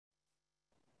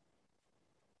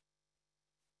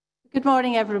Good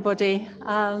morning, everybody,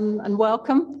 and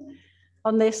welcome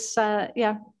on this,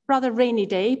 rather rainy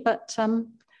day, but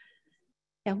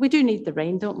we do need the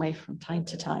rain, don't we, from time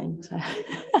to time. So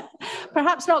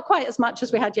perhaps not quite as much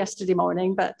as we had yesterday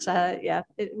morning, but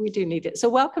we do need it. So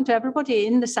welcome to everybody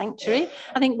in the sanctuary.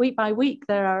 I think week by week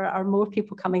there are more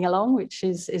people coming along, which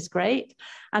is great,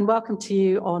 and welcome to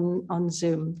you on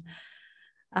Zoom.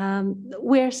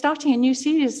 We're starting a new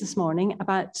series this morning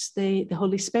about the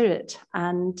Holy Spirit,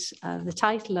 and the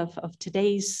title of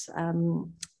today's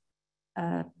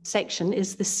section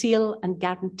is The Seal and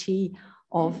Guarantee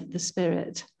of the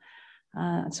Spirit.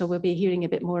 So we'll be hearing a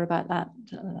bit more about that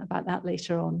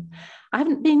later on. I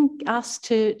haven't been asked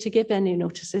to give any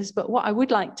notices, but what I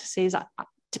would like to say is,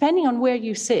 depending on where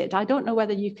you sit, I don't know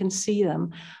whether you can see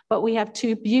them, but we have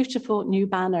two beautiful new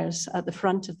banners at the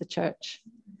front of the church.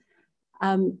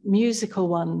 Musical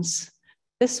ones.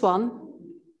 This one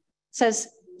says,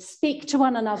 "Speak to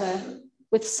one another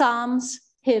with psalms,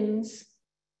 hymns,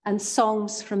 and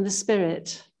songs from the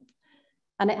Spirit."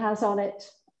 And it has on it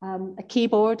a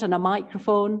keyboard and a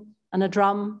microphone and a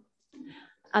drum.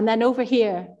 And then over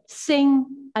here,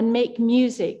 "Sing and make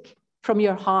music from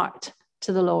your heart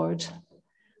to the Lord."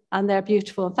 And they're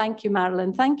beautiful. Thank you,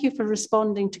 Marilyn. Thank you for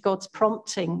responding to God's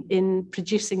prompting in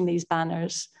producing these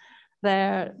banners.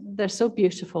 They're so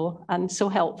beautiful and so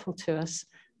helpful to us.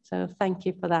 So thank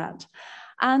you for that.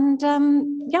 And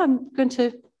I'm going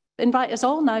to invite us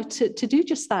all now to do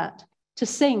just that, to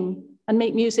sing and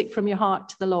make music from your heart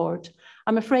to the Lord.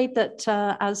 I'm afraid that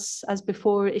as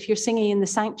before, if you're singing in the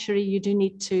sanctuary, you do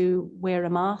need to wear a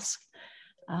mask.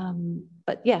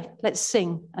 But yeah, let's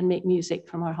sing and make music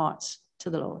from our hearts to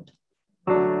the Lord.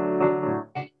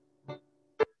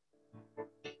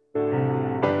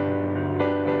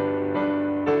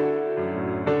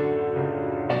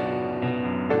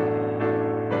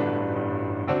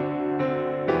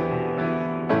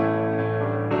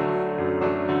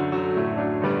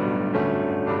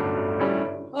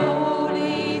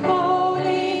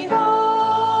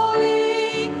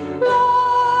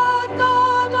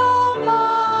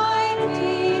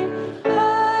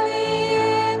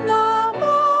 Early in the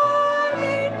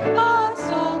morning,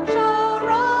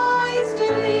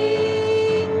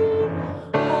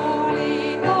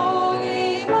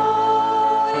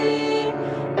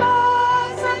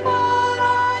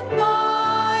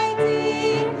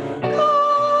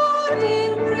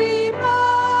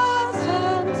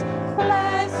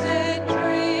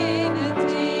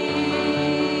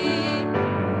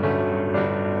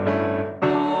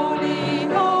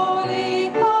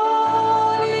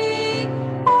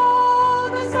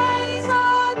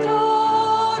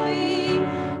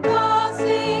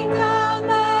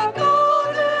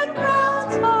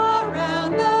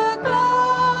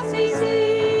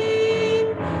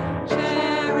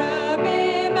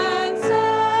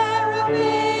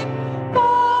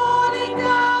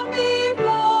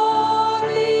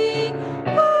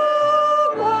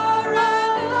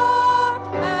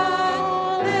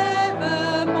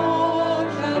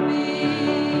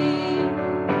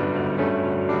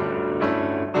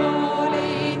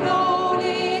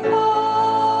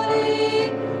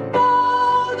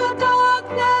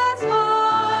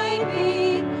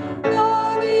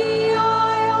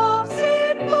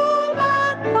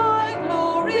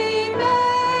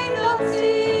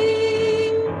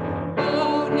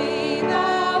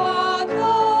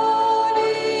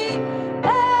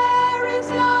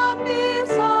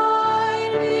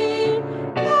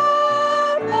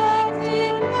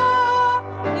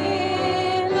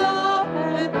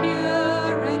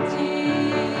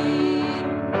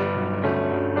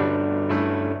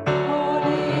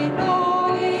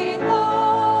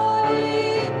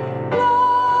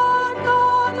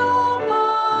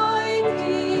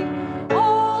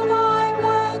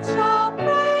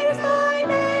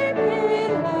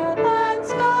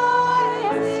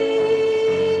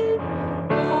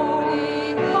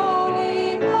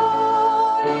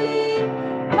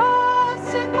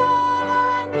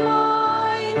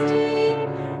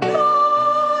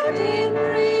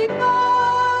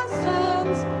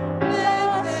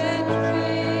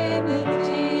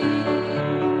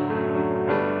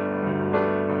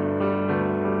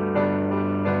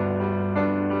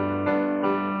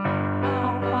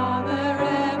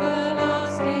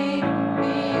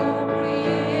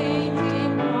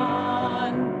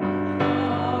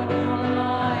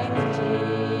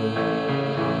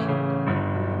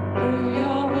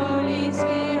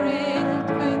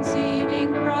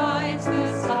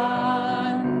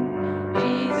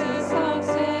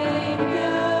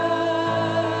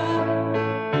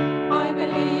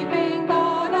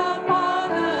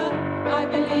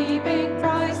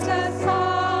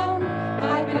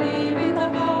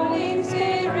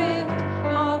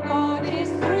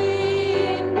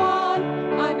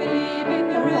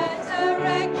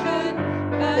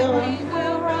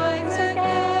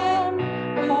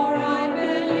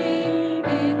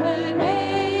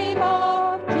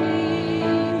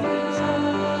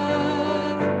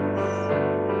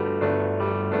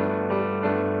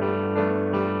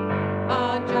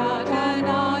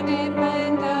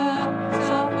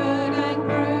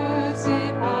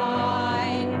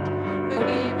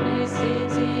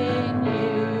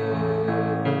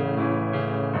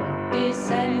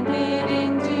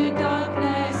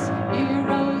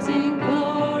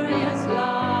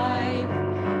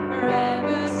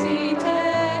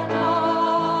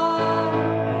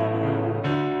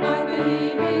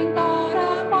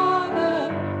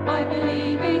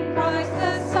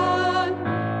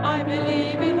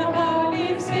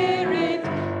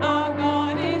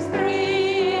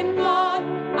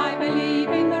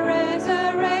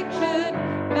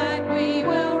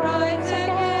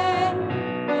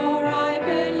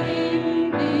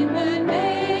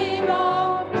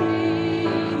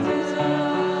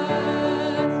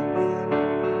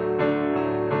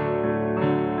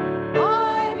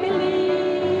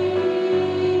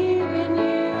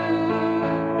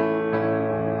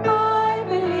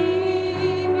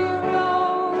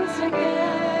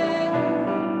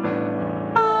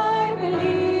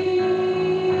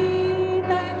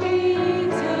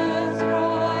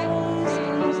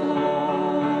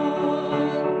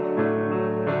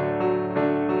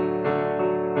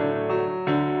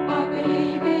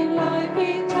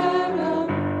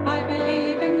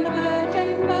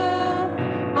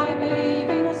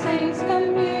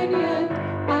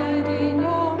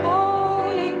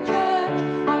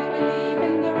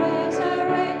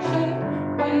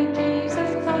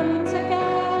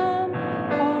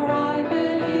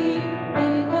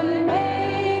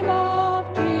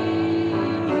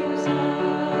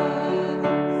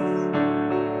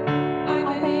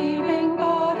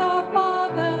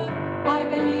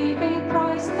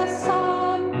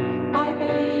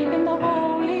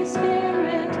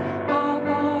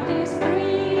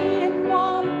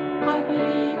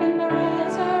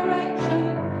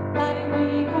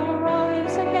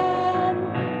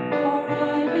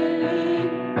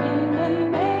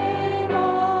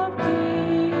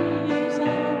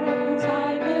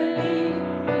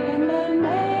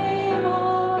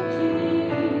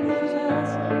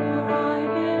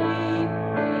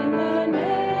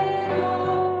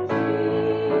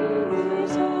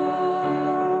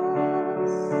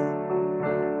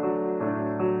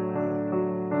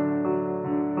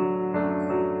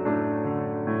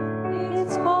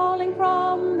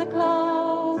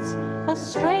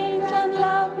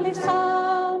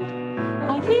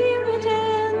 hear it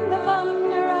in the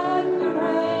thunder and the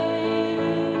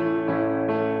rain.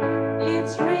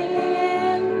 It's ringing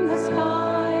in the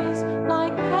skies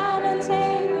like cannons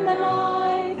in the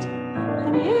night.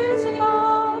 The music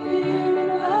of the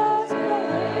universe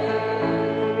plays.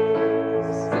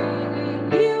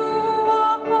 You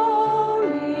are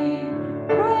holy,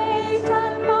 great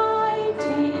and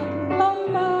mighty. The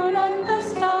moon and the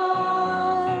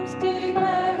stars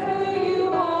declare who you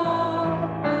are.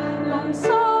 And I'm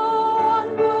so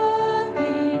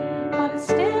unworthy, but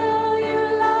still you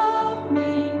love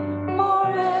me.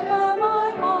 Forever my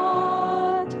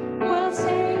heart will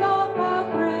sing of how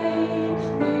great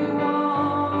you are.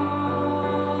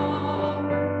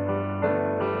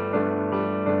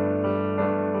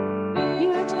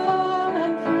 Beautiful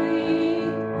and free,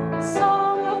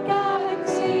 song of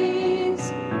galaxies,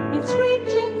 it's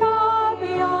reaching far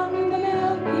beyond the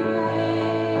Milky Way.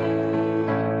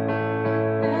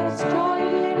 Let's join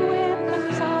in with the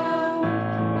sound,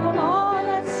 come on,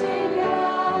 let's sing it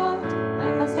out,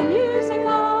 as the music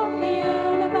of the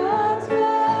universe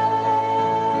plays.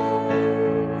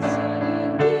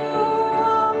 You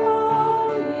are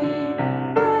holy,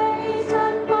 great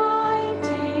and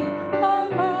mighty, the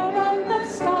moon and the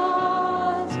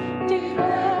stars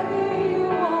declare who you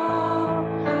are.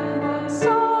 And I'm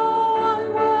so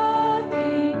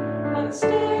unworthy, but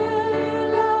still you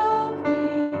love me.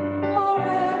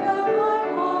 Forever my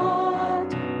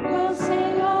heart will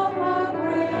sing of how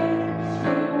great you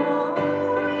are.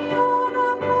 All the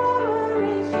power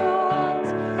is yours,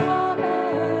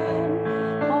 amen.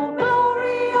 All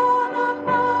glory, all the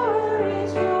power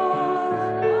is yours,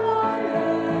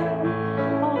 amen.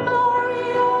 All glory,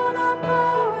 all the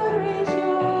power is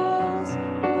yours,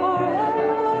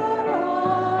 forever,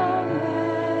 amen.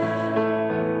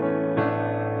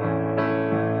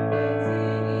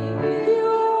 You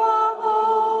are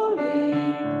holy,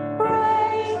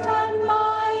 great and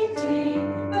mighty,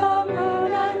 the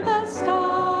moon and the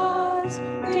stars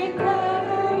declare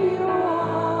who you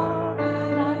are.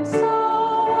 And I'm so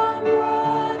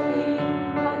unworthy,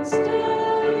 but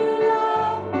still you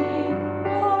love me.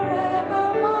 Forever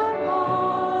my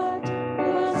heart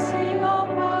will sing of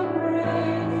how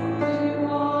great you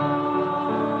are.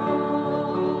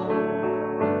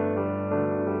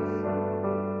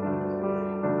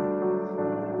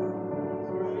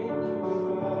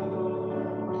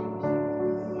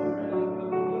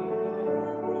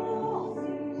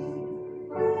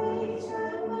 Great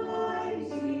and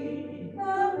mighty,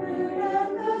 the moon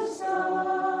and the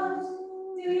stars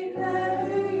declare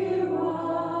who you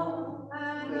are.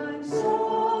 And I'm so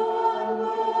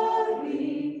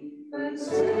unworthy, but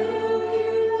still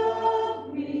you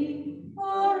love me.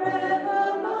 Forever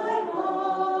my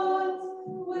heart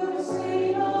will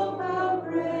sing of how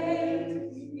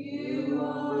great you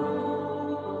are.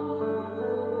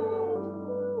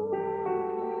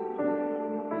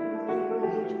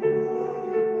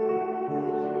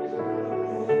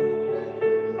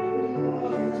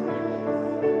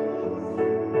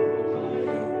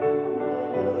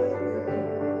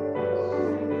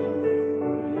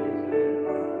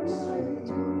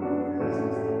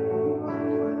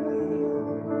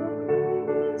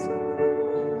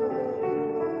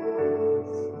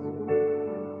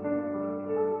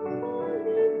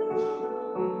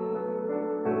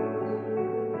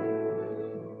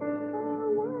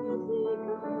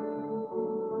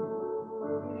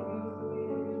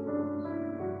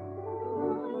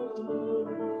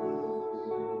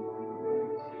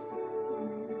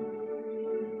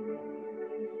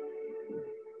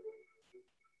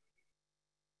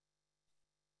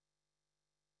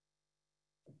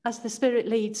 As the Spirit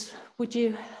leads,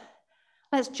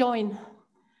 let's join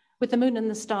with the moon and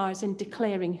the stars in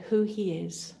declaring who he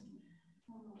is.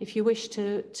 If you wish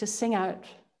to sing out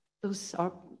those,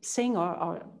 or sing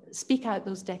or speak out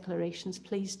those declarations,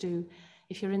 please do.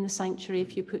 If you're in the sanctuary,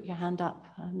 if you put your hand up,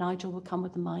 Nigel will come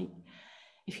with the mic.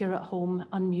 If you're at home,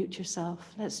 unmute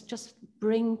yourself. Let's just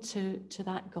bring to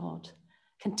that God,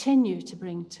 continue to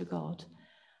bring to God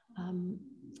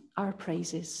our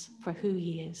praises for who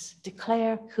he is.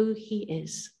 Declare who he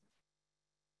is.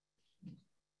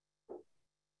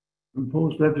 From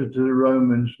Paul's letter to the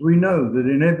Romans, we know that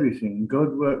in everything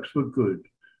God works for good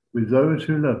with those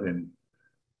who love him,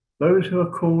 those who are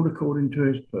called according to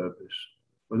his purpose.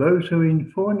 For those who he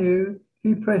foreknew,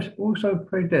 he also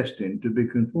predestined to be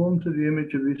conformed to the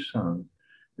image of his Son,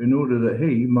 in order that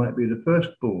he might be the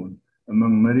firstborn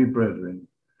among many brethren.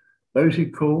 Those he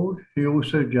called, he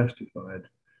also justified,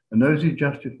 and those he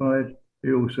justified,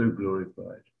 he also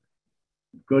glorified.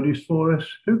 If God is for us,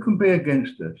 who can be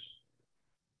against us?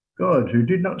 God, who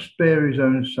did not spare his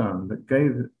own Son, but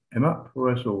gave him up for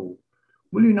us all.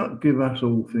 Will he not give us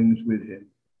all things with him?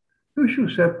 Who shall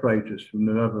separate us from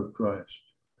the love of Christ?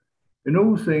 In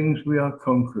all things we are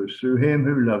conquerors through him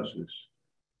who loves us.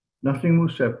 Nothing will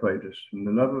separate us from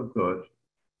the love of God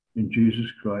in Jesus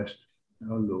Christ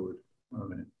our Lord.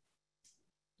 Amen.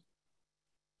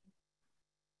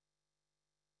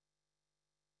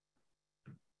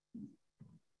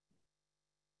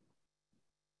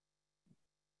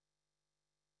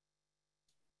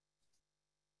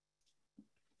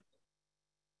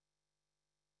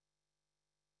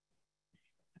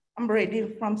 I'm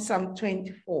reading from Psalm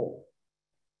 24,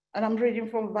 and I'm reading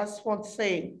from verse 1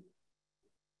 saying,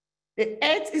 "The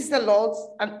earth is the Lord's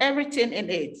and everything in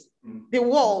it, the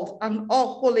world and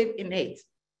all who live in it.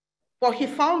 For he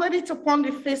founded it upon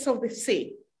the face of the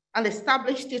sea and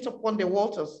established it upon the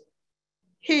waters.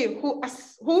 He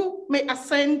who may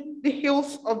ascend the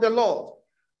hills of the Lord,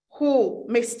 who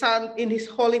may stand in his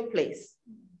holy place."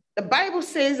 The Bible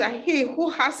says that he who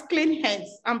has clean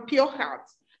hands and pure heart,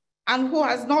 and who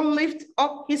has not lifted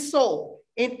up his soul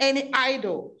in any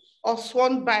idol or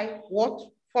sworn by what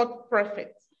for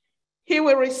profit, he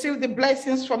will receive the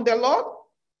blessings from the Lord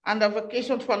and the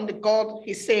vocation from the God,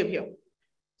 his Savior.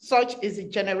 Such is the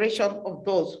generation of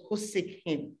those who seek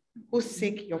him, who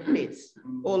seek your face,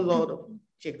 O Lord of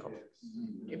Jacob.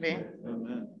 Amen.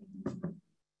 Amen.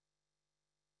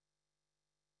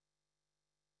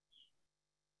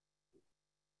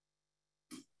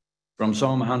 From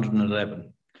Psalm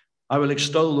 111. I will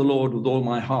extol the Lord with all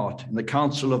my heart in the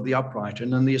council of the upright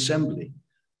and in the assembly.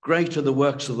 Great are the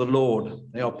works of the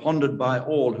Lord. They are pondered by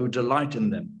all who delight in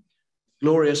them.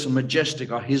 Glorious and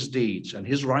majestic are his deeds, and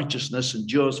his righteousness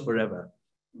endures forever.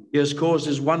 He has caused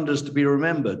his wonders to be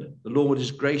remembered. The Lord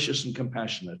is gracious and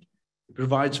compassionate. He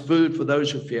provides food for those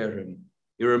who fear him.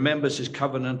 He remembers his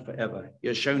covenant forever. He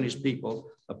has shown his people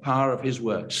the power of his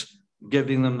works,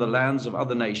 giving them the lands of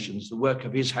other nations. The work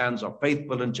of his hands are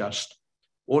faithful and just.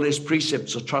 All his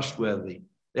precepts are trustworthy.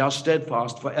 They are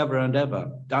steadfast forever and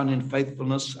ever, done in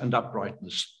faithfulness and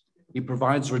uprightness. He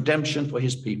provides redemption for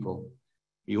his people.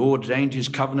 He ordained his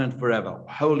covenant forever.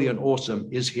 Holy and awesome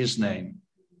is his name.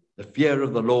 The fear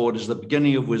of the Lord is the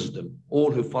beginning of wisdom.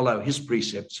 All who follow his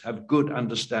precepts have good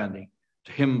understanding.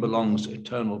 To him belongs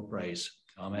eternal praise.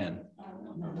 Amen.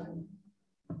 Amen.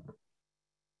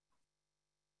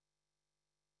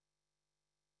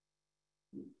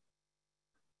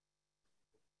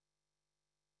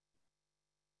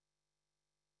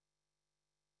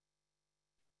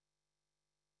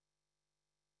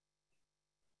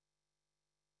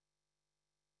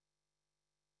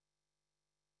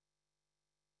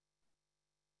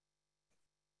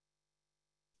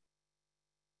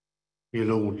 Dear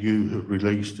Lord, you have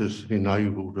released us,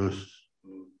 enabled us,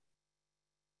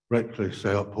 reckless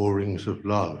outpourings of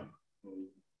love.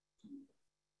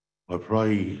 I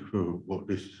pray for what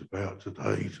this is about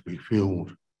today to be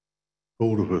filled,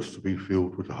 all of us to be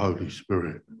filled with the Holy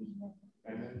Spirit.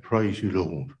 Praise you,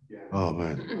 Lord.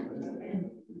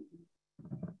 Amen.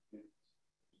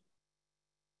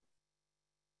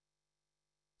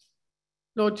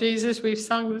 Lord Jesus, we've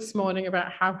sung this morning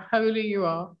about how holy you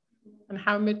are and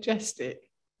how majestic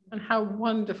and how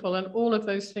wonderful, and all of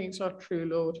those things are true,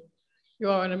 Lord. You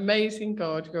are an amazing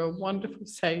God. You're a wonderful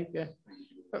Saviour.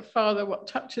 But Father, what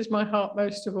touches my heart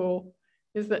most of all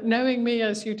is that knowing me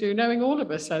as you do, knowing all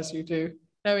of us as you do,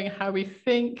 knowing how we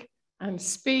think and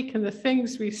speak and the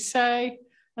things we say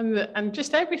and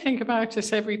just everything about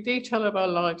us, every detail of our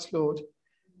lives, Lord.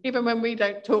 Even when we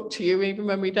don't talk to you, even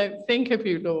when we don't think of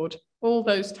you, Lord, all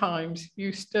those times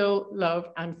you still love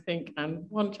and think and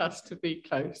want us to be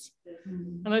close.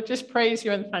 And I just praise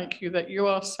you and thank you that you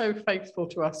are so faithful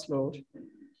to us, Lord.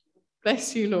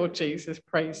 Bless you, Lord Jesus.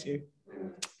 Praise you.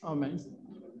 Amen.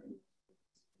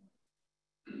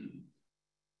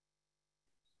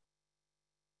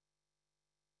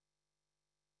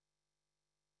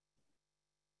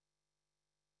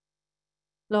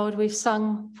 Lord, we've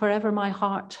sung, "Forever my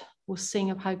heart will sing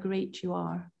of how great you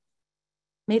are."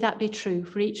 May that be true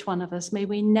for each one of us. May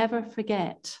we never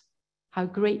forget how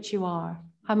great you are,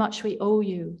 how much we owe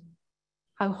you,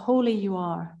 how holy you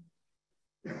are.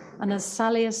 And as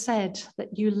Sally has said,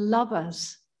 that you love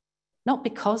us, not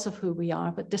because of who we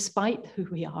are, but despite who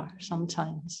we are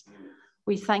sometimes.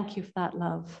 We thank you for that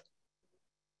love.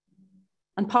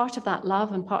 And part of that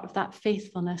love and part of that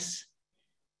faithfulness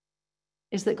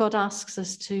is that God asks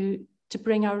us to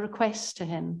bring our requests to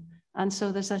him. And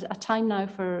so there's a time now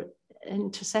for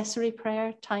intercessory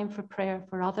prayer, time for prayer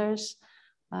for others,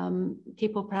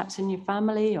 people perhaps in your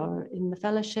family or in the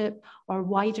fellowship or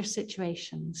wider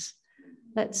situations.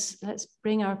 Let's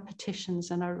bring our petitions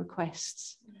and our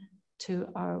requests to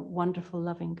our wonderful,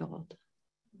 loving God.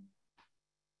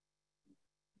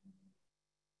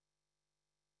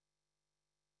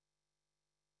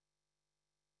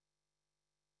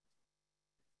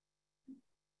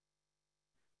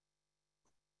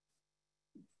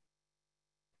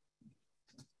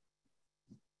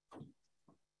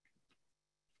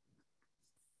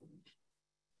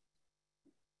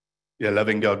 Yeah,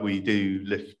 loving God, we do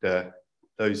lift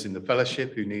those in the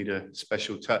fellowship who need a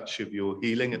special touch of your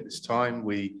healing at this time.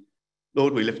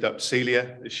 Lord, we lift up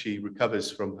Celia as she recovers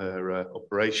from her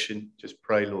operation. Just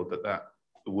pray, Lord, that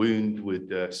the wound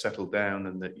would settle down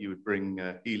and that you would bring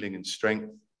healing and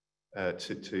strength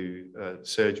to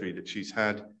surgery that she's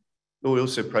had. Lord, we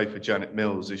also pray for Janet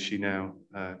Mills as she now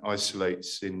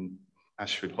isolates in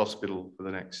Ashford Hospital for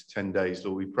the next 10 days.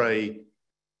 Lord, we pray,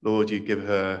 Lord, you give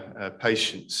her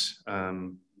patience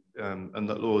and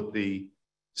that, Lord, the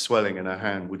swelling in her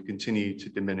hand would continue to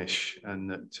diminish and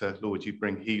that, Lord, you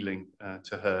bring healing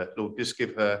to her. Lord, just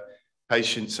give her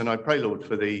patience. And I pray, Lord,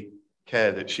 for the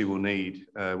care that she will need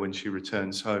when she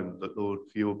returns home, that, Lord,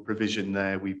 for your provision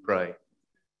there, we pray.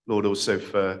 Lord, also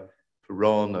for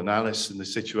Ron and Alice and the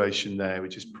situation there, we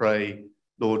just pray,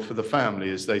 Lord, for the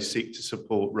family as they seek to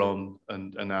support Ron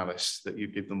and Alice, that you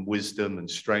give them wisdom and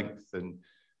strength and,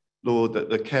 Lord, that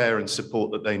the care and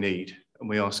support that they need. And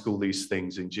we ask all these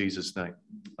things in Jesus' name.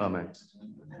 Amen.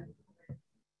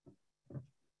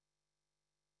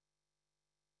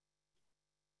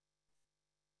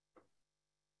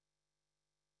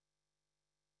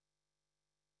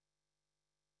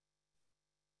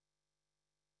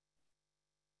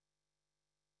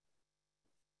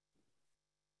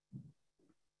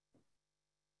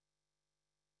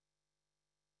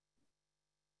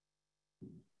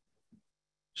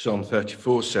 Psalm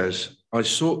 34 says, I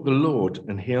sought the Lord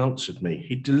and he answered me.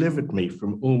 He delivered me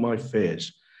from all my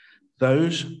fears.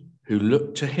 Those who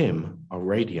look to him are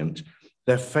radiant.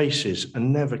 Their faces are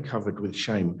never covered with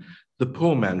shame. The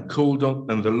poor man called on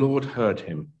and the Lord heard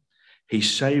him. He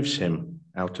saves him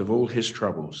out of all his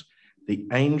troubles. The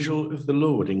angel of the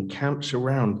Lord encamps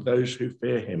around those who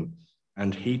fear him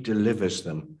and he delivers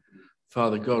them.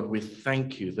 Father God, we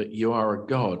thank you that you are a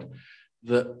God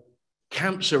that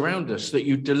camps around us, that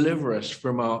you deliver us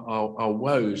from our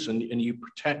woes and you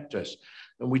protect us.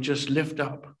 And we just lift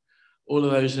up all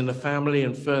of those in the family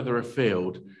and further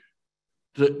afield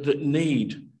that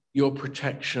need your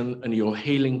protection and your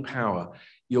healing power.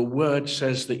 Your word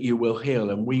says that you will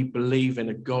heal, and we believe in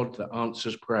a God that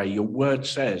answers prayer. Your word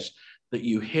says that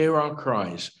you hear our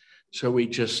cries. So we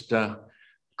just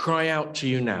cry out to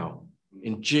you now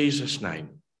in Jesus'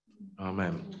 name.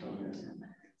 Amen.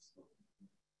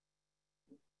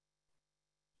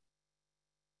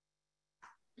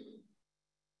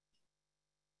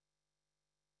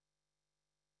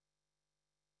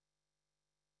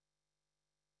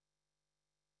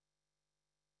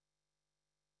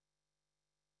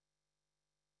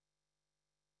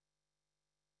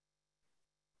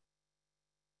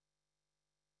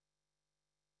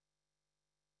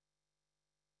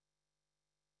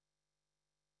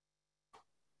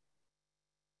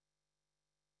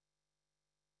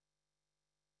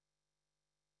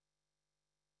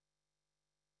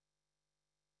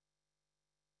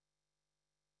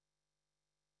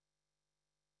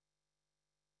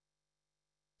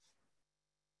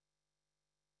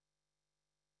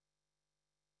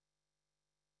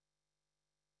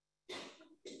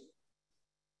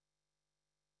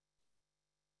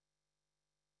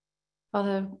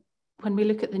 Father, when we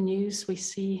look at the news, we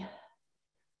see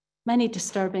many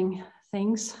disturbing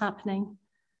things happening.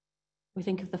 We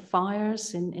think of the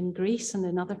fires in Greece and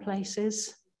in other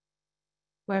places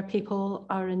where people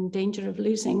are in danger of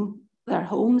losing their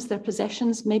homes, their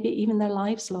possessions, maybe even their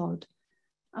lives, Lord.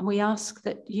 And we ask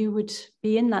that you would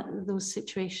be in those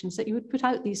situations, that you would put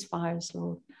out these fires,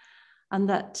 Lord, and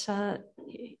that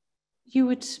you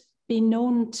would be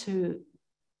known to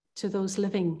those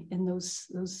living in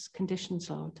those conditions,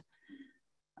 Lord,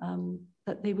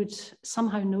 that they would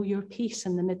somehow know your peace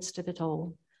in the midst of it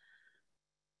all.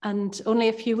 And only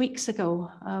a few weeks ago,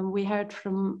 we heard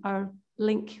from our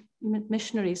link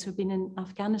missionaries who've been in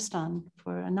Afghanistan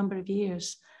for a number of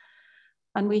years.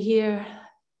 And we hear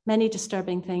many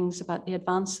disturbing things about the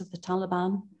advance of the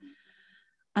Taliban.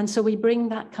 And so we bring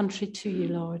that country to you,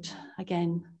 Lord,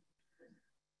 again.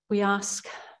 We ask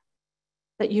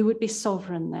that you would be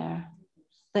sovereign there,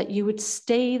 that you would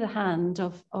stay the hand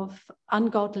of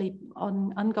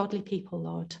ungodly people,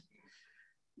 Lord,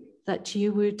 that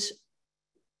you would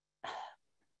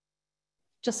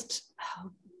just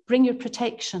bring your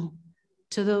protection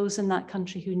to those in that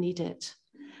country who need it.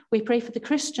 We pray for the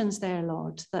Christians there,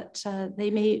 Lord, that they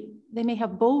may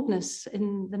have boldness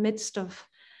in the midst of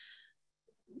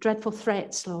dreadful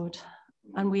threats, Lord.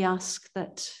 And we ask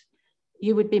that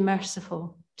you would be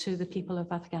merciful to the people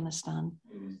of Afghanistan,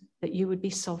 that you would be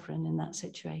sovereign in that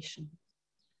situation.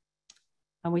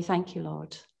 And we thank you,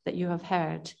 Lord, that you have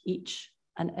heard each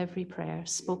and every prayer,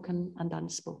 spoken and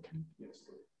unspoken.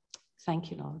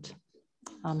 Thank you, Lord.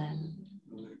 Amen.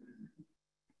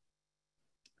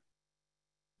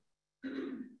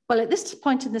 Well, at this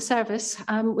point in the service,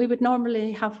 we would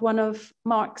normally have one of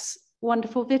Mark's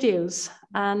wonderful videos,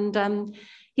 and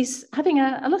he's having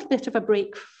a little bit of a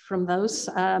break from those,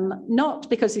 not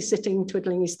because he's sitting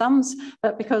twiddling his thumbs,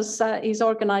 but because he's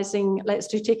organising Let's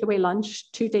Do Takeaway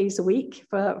Lunch 2 days a week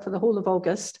for the whole of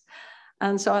August.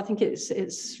 And so I think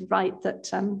it's right that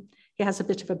he has a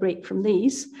bit of a break from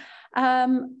these.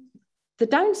 The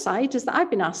downside is that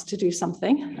I've been asked to do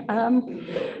something.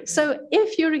 So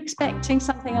if you're expecting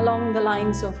something along the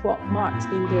lines of what Mark's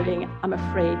been doing, I'm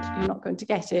afraid you're not going to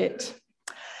get it.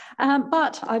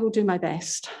 But I will do my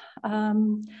best.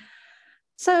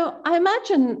 So I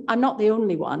imagine I'm not the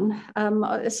only one.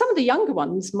 Some of the younger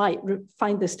ones might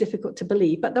find this difficult to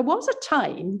believe, but there was a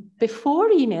time before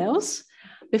emails,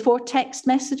 before text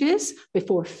messages,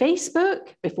 before Facebook,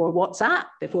 before WhatsApp,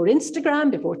 before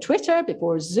Instagram, before Twitter,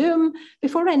 before Zoom,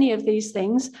 before any of these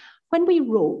things, when we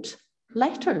wrote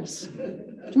letters. Do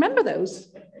you remember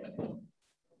those?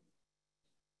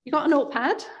 You got a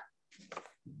notepad,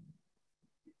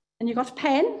 and you got a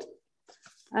pen,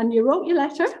 and you wrote your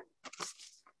letter,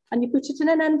 and you put it in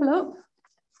an envelope,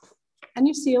 and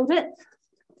you sealed it,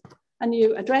 and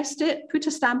you addressed it, put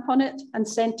a stamp on it, and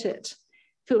sent it.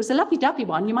 If it was a lovey-dovey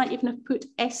one, you might even have put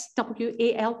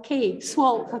SWALK,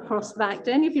 SWALK, across the back.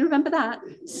 Do any of you remember that?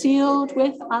 Sealed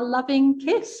with a loving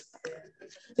kiss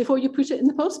before you put it in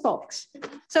the post box.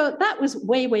 So that was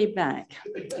way, way back.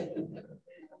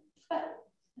 But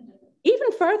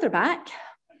even further back,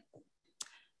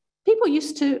 people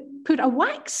used to put a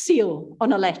wax seal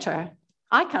on a letter.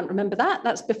 I can't remember that.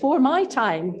 That's before my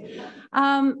time.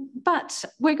 But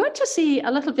we're going to see a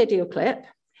little video clip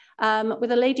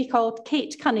with a lady called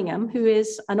Kate Cunningham, who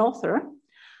is an author,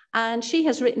 and she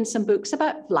has written some books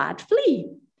about Vlad Flea.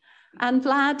 And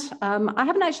Vlad, I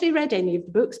haven't actually read any of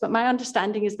the books, but my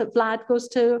understanding is that Vlad goes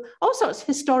to all sorts of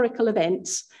historical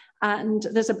events, and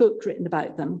there's a book written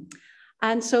about them.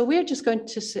 And so we're just going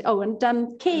to see,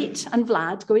 Kate and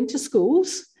Vlad go into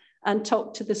schools and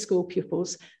talk to the school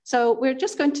pupils. So we're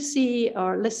just going to see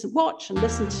or watch and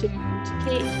listen to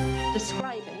Kate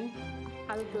describing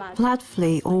how Vlad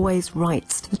Flea always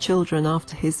writes to the children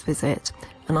after his visit,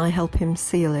 and I help him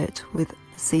seal it with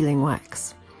sealing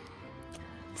wax.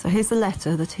 So here's the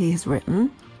letter that he has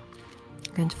written.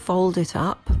 I'm going to fold it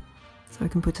up so I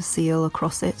can put a seal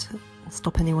across it and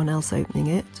stop anyone else opening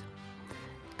it.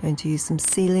 I'm going to use some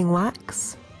sealing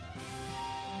wax.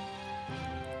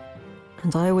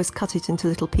 And I always cut it into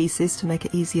little pieces to make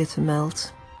it easier to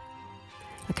melt.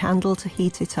 A candle to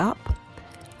heat it up,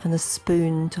 and a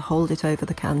spoon to hold it over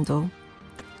the candle.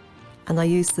 And I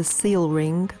use the seal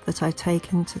ring that I've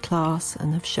taken to class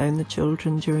and have shown the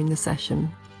children during the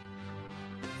session.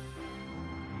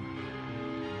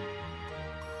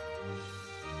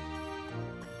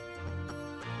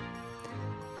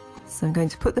 So I'm going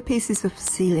to put the pieces of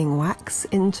sealing wax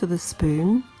into the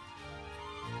spoon.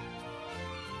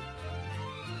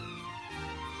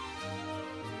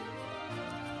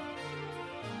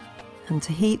 And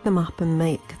to heat them up and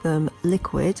make them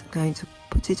liquid, I'm going to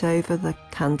put it over the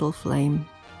candle flame.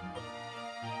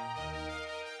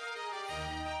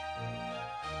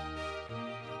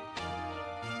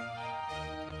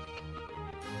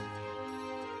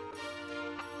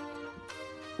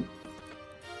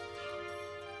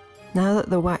 Now that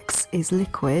the wax is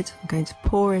liquid, I'm going to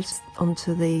pour it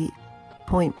onto the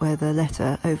point where the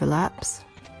letter overlaps.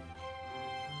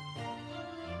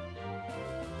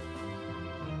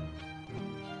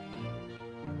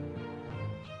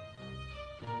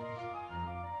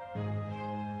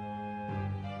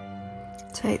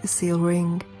 Take the seal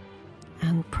ring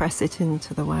and press it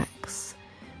into the wax.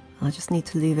 I just need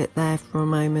to leave it there for a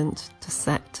moment to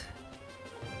set.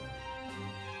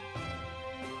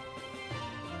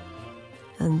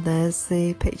 And there's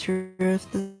the picture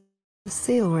of the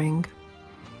seal ring.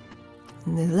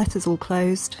 And the letter's all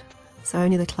closed, so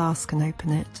only the class can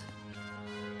open it.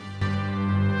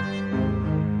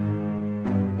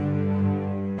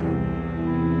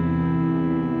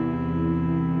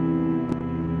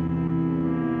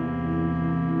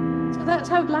 So that's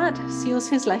how Vlad seals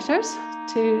his letters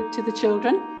to the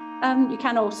children. You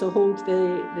can also hold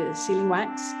the sealing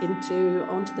wax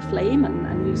onto the flame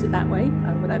and use it that way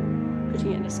without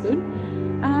putting it in a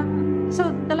spoon.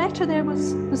 So the letter there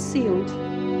was sealed.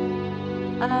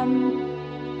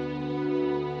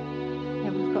 Yeah,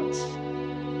 we've got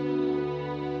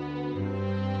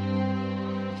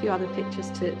a few other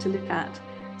pictures to look at.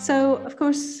 So, of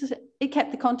course, it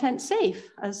kept the contents safe,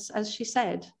 as she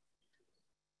said.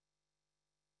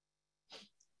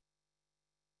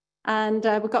 And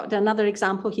we've got another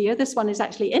example here. This one is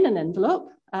actually in an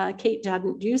envelope. Kate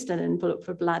hadn't used an envelope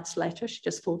for Vlad's letter. She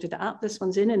just folded it up. This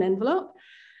one's in an envelope.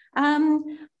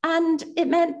 And it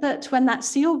meant that when that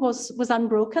seal was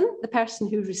unbroken, the person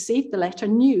who received the letter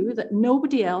knew that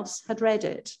nobody else had read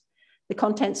it. The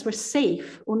contents were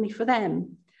safe only for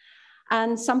them.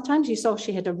 And sometimes you saw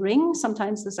she had a ring,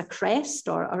 sometimes there's a crest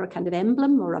or a kind of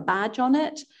emblem or a badge on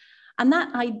it. And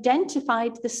that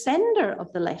identified the sender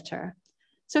of the letter.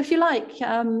 So if you like,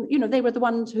 they were the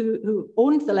ones who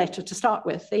owned the letter to start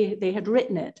with. They had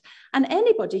written it. And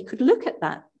anybody could look at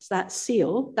that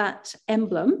seal, that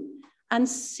emblem, and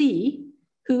see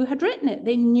who had written it.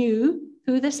 They knew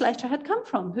who this letter had come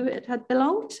from, who it had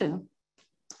belonged to.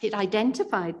 It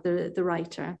identified the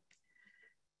writer.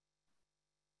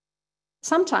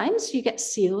 Sometimes you get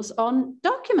seals on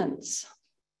documents.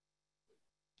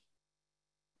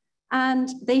 And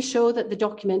they show that the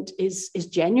document is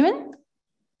genuine,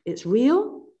 it's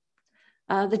real.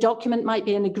 The document might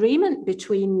be an agreement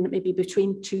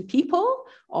between two people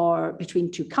or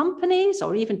between two companies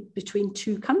or even between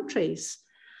two countries.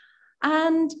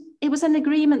 And it was an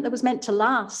agreement that was meant to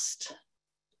last.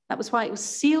 That was why it was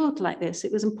sealed like this.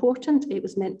 It was important, it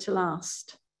was meant to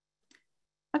last.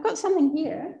 I've got something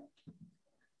here.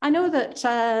 I know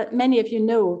that many of you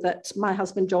know that my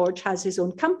husband George has his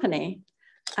own company.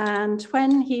 And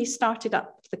when he started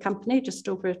up the company just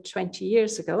over 20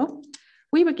 years ago,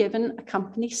 we were given a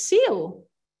company seal,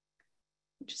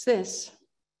 which is this.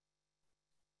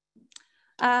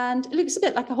 And it looks a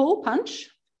bit like a hole punch,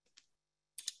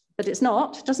 but it's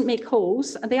not, it doesn't make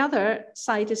holes. And the other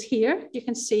side is here. You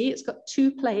can see it's got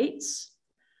two plates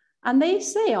and they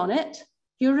say on it,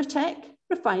 Eurotech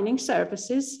Refining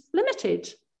Services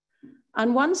Limited.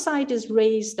 And one side is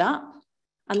raised up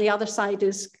and the other side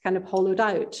is kind of hollowed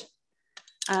out.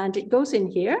 And it goes in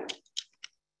here.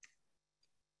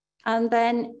 And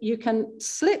then you can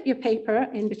slip your paper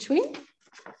in between,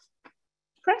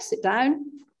 press it down,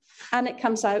 and it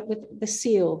comes out with the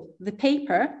seal. The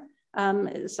paper,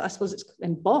 I suppose it's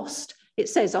embossed. It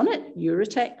says on it,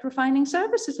 Eurotech Refining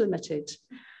Services Limited.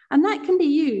 And that can be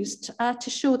used to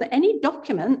show that any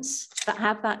documents that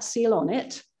have that seal on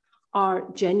it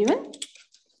are genuine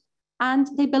and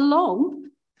they belong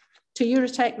to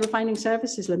Eurotech Refining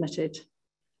Services Limited.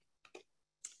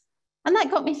 And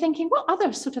that got me thinking, what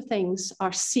other sort of things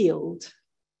are sealed?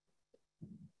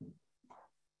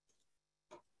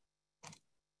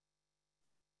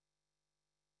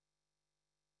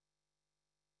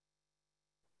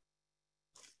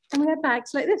 And we have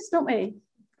bags like this, don't we?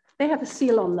 They have a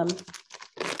seal on them.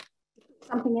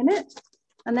 Something in it,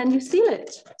 and then you seal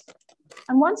it.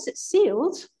 And once it's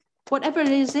sealed, whatever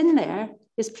is in there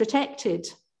is protected.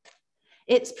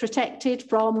 It's protected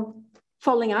from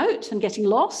falling out and getting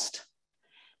lost.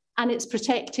 And it's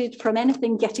protected from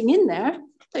anything getting in there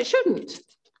that shouldn't.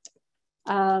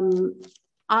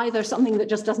 Either something that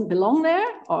just doesn't belong there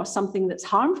or something that's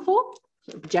harmful,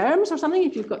 germs or something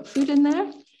if you've got food in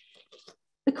there.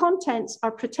 The contents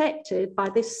are protected by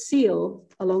this seal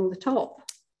along the top.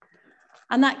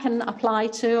 And that can apply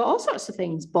to all sorts of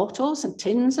things. Bottles and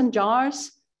tins and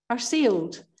jars are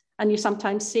sealed. And you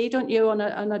sometimes see, don't you, on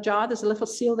a jar, there's a little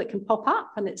seal that can pop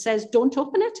up and it says, don't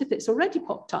open it if it's already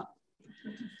popped up.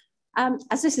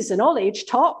 As this is an all-age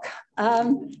talk,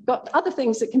 got other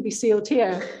things that can be sealed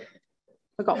here.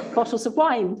 We've got bottles of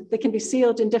wine that can be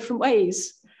sealed in different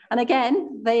ways. And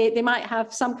again, they might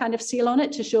have some kind of seal on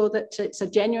it to show that it's a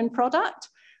genuine product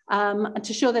and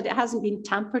to show that it hasn't been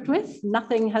tampered with.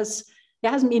 It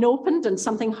hasn't been opened and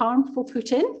something harmful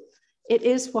put in. It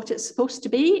is what it's supposed to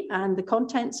be and the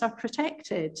contents are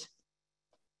protected.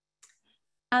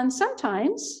 And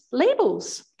sometimes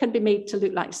labels can be made to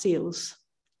look like seals.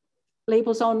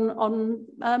 Labels on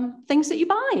things that you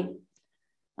buy.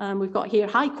 We've got here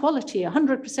high quality,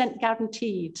 100%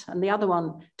 guaranteed, and the other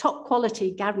one, top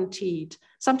quality guaranteed.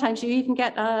 Sometimes you even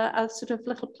get a sort of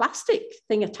little plastic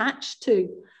thing attached to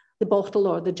the bottle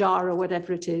or the jar or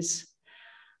whatever it is.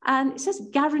 And it says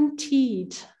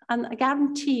guaranteed, and a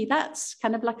guarantee, that's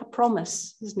kind of like a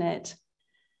promise, isn't it?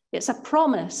 It's a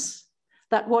promise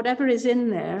that whatever is in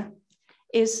there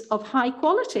is of high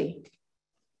quality.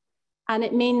 And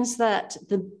it means that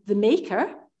the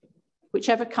maker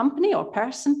whichever company or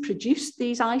person produced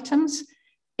these items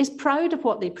is proud of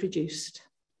what they produced.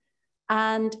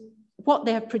 And what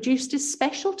they have produced is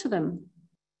special to them.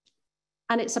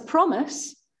 And it's a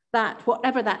promise that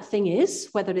whatever that thing is,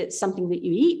 whether it's something that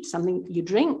you eat, something that you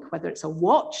drink, whether it's a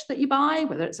watch that you buy,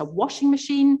 whether it's a washing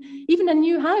machine, even a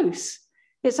new house,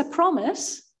 it's a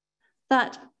promise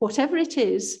that whatever it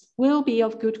is will be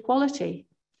of good quality.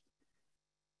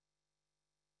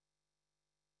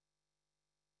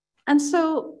 And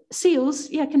so seals,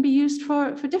 can be used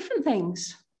for different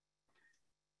things.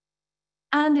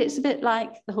 And it's a bit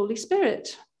like the Holy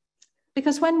Spirit,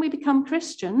 because when we become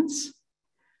Christians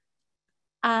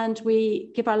and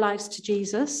we give our lives to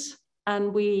Jesus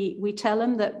and we tell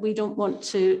him that we don't want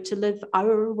to live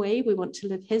our way, we want to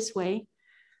live his way,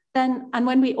 and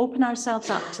when we open ourselves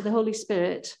up to the Holy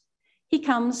Spirit, he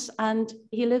comes and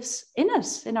he lives in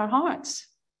us, in our hearts.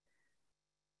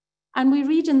 And we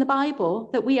read in the Bible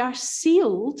that we are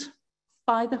sealed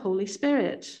by the Holy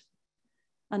Spirit.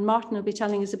 And Martin will be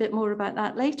telling us a bit more about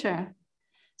that later.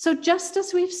 So just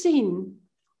as we've seen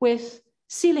with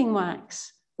sealing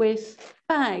wax, with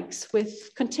bags,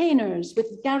 with containers,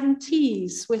 with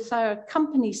guarantees, with our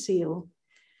company seal,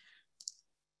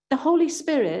 the Holy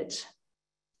Spirit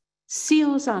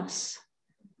seals us.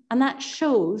 And that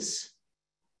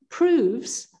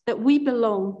proves that we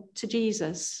belong to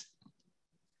Jesus.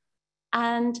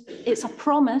 And it's a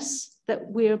promise that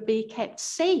we'll be kept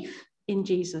safe in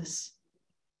Jesus.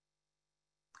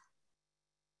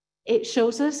 It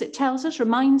shows us, it tells us,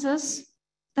 reminds us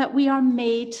that we are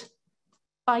made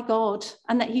by God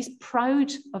and that he's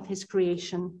proud of his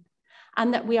creation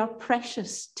and that we are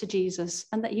precious to Jesus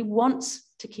and that he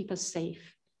wants to keep us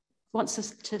safe, wants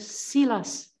us to seal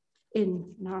us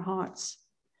in our hearts.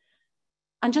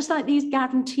 And just like these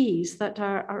guarantees that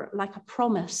are like a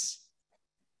promise,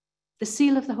 the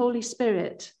seal of the Holy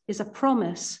Spirit is a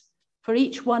promise for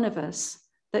each one of us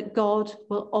that God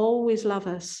will always love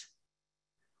us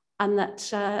and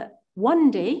that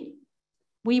one day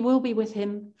we will be with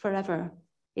him forever.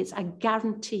 It's a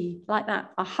guarantee, like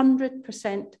that,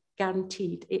 100%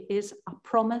 guaranteed. It is a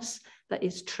promise that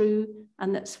is true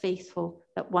and that's faithful,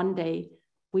 that one day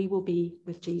we will be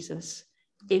with Jesus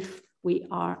if we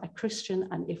are a Christian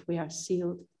and if we are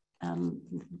sealed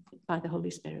by the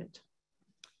Holy Spirit.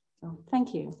 So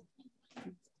thank you.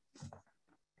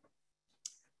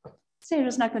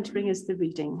 Sarah's now going to bring us the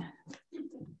reading.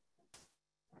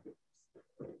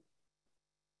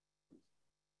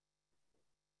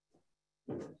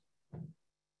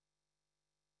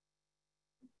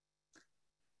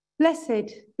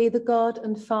 Blessed be the God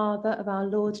and Father of our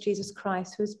Lord Jesus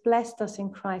Christ, who has blessed us in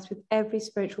Christ with every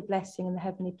spiritual blessing in the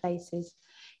heavenly places,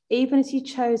 even as he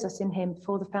chose us in him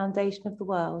before the foundation of the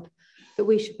world, that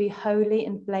we should be holy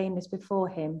and blameless before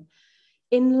him.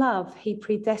 In love, he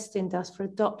predestined us for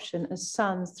adoption as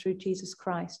sons through Jesus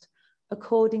Christ,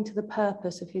 according to the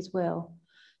purpose of his will,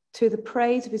 to the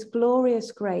praise of his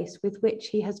glorious grace with which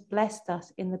he has blessed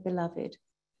us in the beloved.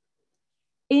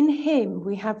 In him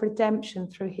we have redemption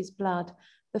through his blood,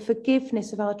 the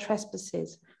forgiveness of our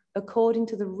trespasses, according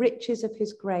to the riches of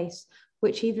his grace,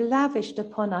 which he lavished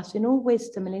upon us in all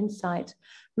wisdom and insight,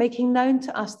 making known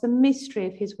to us the mystery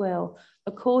of his will,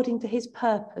 according to his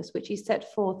purpose, which he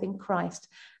set forth in Christ,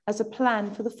 as a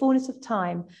plan for the fullness of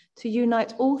time, to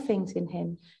unite all things in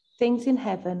him, things in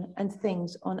heaven and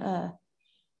things on earth.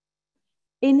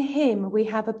 In him we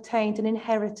have obtained an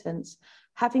inheritance,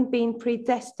 having been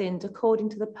predestined according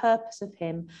to the purpose of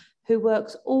him who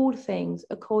works all things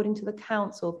according to the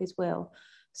counsel of his will,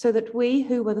 so that we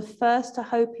who were the first to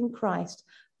hope in Christ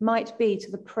might be to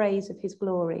the praise of his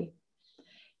glory.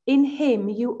 In him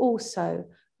you also,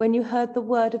 when you heard the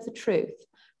word of the truth,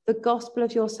 the gospel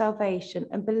of your salvation,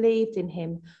 and believed in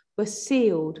him, were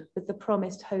sealed with the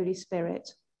promised Holy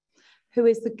Spirit, who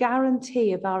is the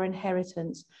guarantee of our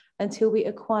inheritance until we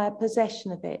acquire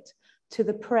possession of it, to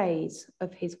the praise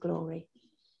of his glory.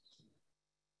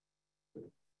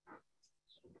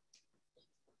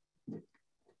 I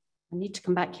need to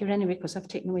come back here anyway because I've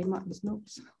taken away Martin's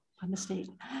notes by mistake.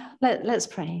 Let's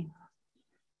pray.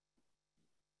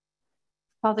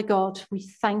 Father God, we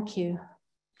thank you.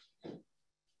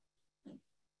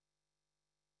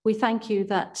 We thank you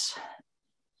that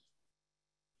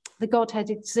the Godhead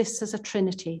exists as a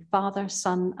Trinity, Father,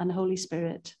 Son, and Holy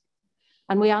Spirit.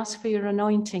 And we ask for your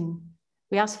anointing.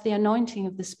 We ask for the anointing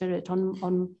of the Spirit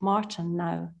on Martin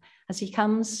now as he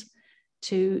comes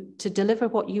to deliver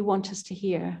what you want us to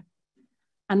hear.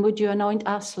 And would you anoint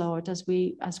us, Lord, as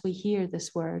we hear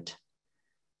this word?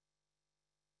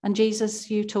 And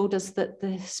Jesus, you told us that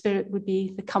the Spirit would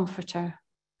be the comforter.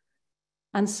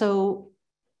 And so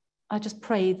I just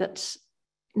pray that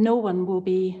no one will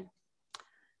be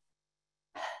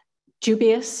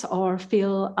dubious or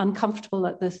feel uncomfortable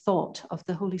at the thought of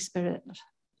the Holy Spirit.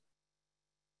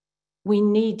 We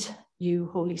need you,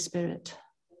 Holy Spirit.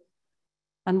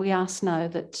 And we ask now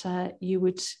that you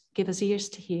would give us ears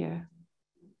to hear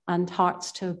and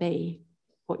hearts to obey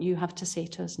what you have to say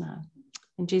to us now.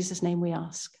 In Jesus' name we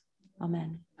ask.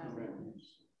 Amen.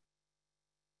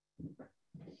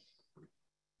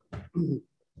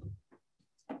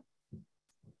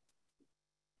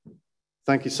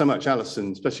 Thank you so much,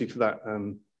 Alison, especially for that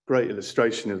great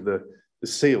illustration of the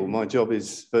seal. My job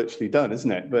is virtually done,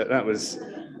 isn't it? But that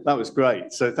was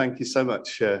great. So thank you so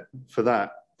much for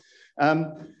that.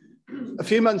 A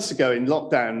few months ago in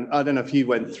lockdown, I don't know if you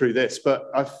went through this, but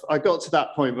I got to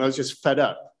that point where I was just fed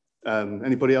up.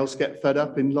 Anybody else get fed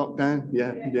up in lockdown?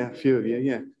 Yeah, a few of you.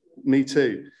 Yeah, me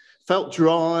too. Felt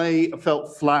dry, I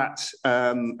felt flat,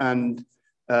 and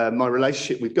my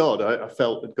relationship with God, I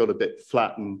felt it got a bit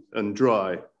flat and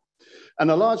dry.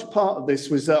 And a large part of this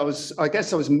was that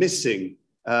I was missing,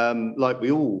 like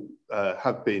we all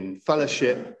have been,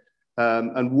 fellowship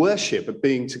and worship of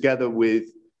being together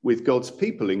with God's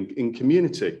people in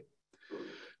community.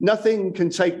 Nothing can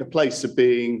take the place of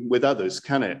being with others,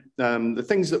 can it? The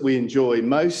things that we enjoy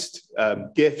most,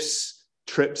 gifts,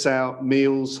 trips out,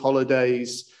 meals,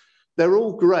 holidays, they're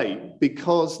all great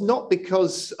not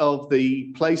because of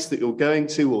the place that you're going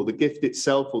to or the gift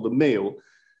itself or the meal.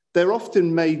 They're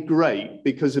often made great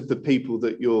because of the people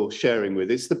that you're sharing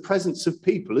with. It's the presence of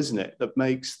people, isn't it, that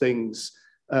makes things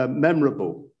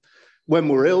memorable. When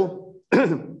we're ill,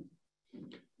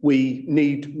 we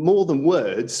need more than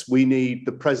words. We need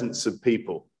the presence of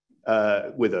people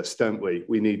with us, don't we?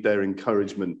 We need their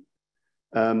encouragement.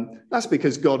 That's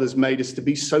because God has made us to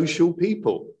be social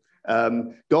people.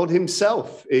 God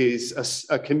himself is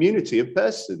a community of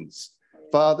persons,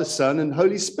 Father, Son, and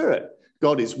Holy Spirit.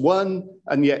 God is one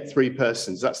and yet three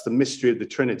persons. That's the mystery of the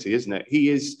Trinity, isn't it? He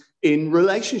is in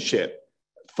relationship,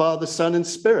 Father, Son, and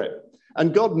Spirit.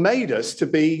 And God made us to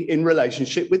be in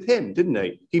relationship with him, didn't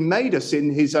he? He made us in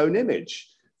his own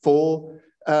image for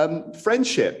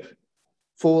friendship,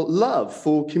 for love,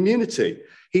 for community.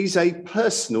 He's a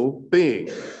personal being.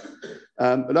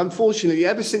 But unfortunately,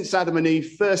 ever since Adam and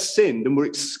Eve first sinned and were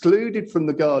excluded from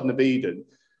the Garden of Eden,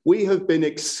 we have been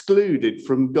excluded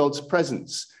from God's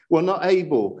presence. We're not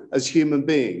able as human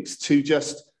beings to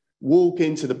just walk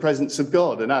into the presence of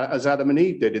God, and as Adam and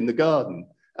Eve did in the garden.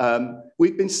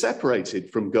 We've been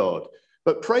separated from God.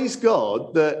 But praise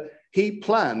God that he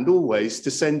planned always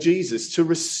to send Jesus to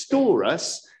restore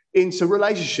us into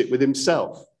relationship with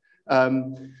himself.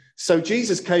 So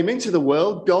Jesus came into the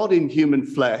world, God in human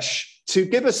flesh, to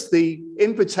give us the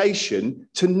invitation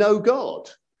to know God.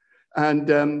 And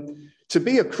to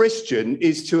be a Christian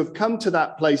is to have come to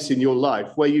that place in your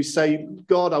life where you say,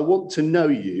 God, I want to know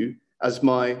you as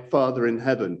my Father in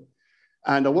heaven.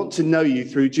 And I want to know you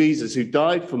through Jesus, who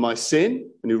died for my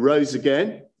sin and who rose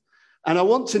again. And I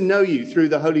want to know you through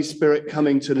the Holy Spirit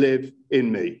coming to live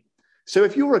in me. So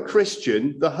if you're a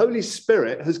Christian, the Holy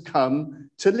Spirit has come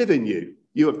to live in you.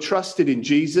 You have trusted in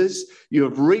Jesus. You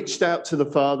have reached out to the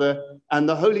Father, and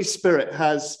the Holy Spirit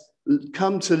has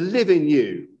come to live in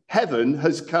you. Heaven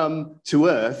has come to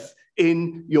earth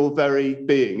in your very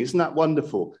being. Isn't that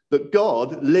wonderful? That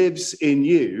God lives in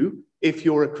you if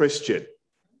you're a Christian.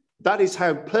 That is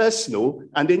how personal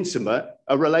and intimate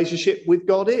a relationship with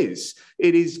God is.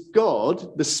 It is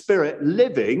God, the Spirit,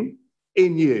 living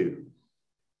in you.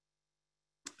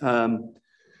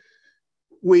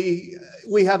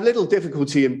 We have little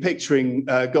difficulty in picturing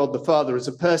God the Father as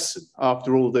a person.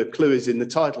 After all, the clue is in the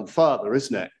title, Father,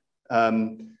 isn't it?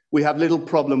 We have little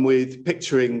problem with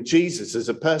picturing Jesus as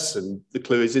a person. The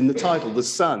clue is in the title, the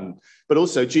Son. But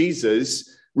also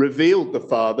Jesus revealed the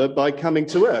Father by coming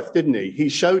to earth, didn't he? He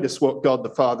showed us what God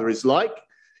the Father is like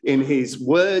in his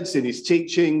words, in his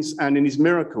teachings, and in his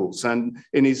miracles, and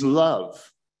in his love.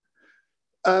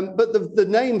 But the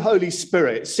name Holy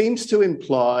Spirit seems to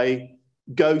imply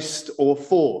ghost or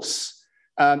force.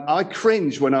 I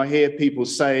cringe when I hear people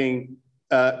saying,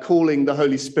 calling the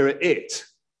Holy Spirit it,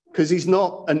 because he's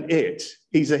not an it,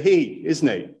 he's a he, isn't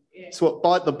he? It's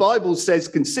what the Bible says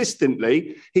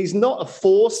consistently. He's not a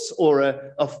force or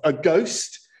a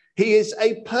ghost. He is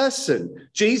a person.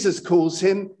 Jesus calls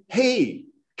him he,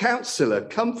 counselor,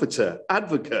 comforter,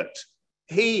 advocate.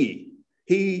 He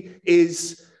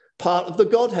is part of the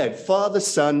Godhead, Father,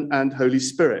 Son, and Holy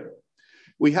Spirit.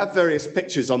 We have various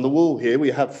pictures on the wall here. We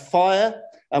have fire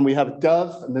and we have a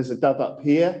dove, and there's a dove up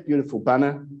here, beautiful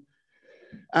banner.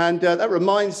 And that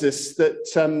reminds us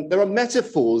that there are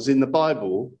metaphors in the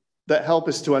Bible that help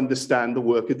us to understand the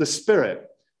work of the Spirit.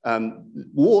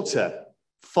 water,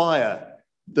 fire,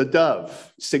 the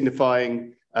dove,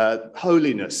 signifying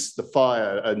holiness, the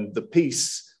fire, and the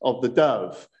peace of the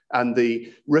dove, and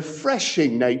the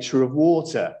refreshing nature of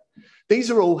water. These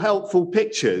are all helpful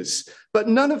pictures, but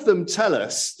none of them tell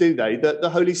us, do they, that the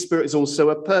Holy Spirit is also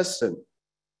a person.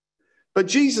 But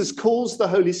Jesus calls the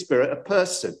Holy Spirit a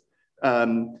person,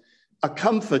 a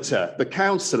comforter, the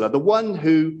counselor, the one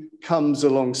who comes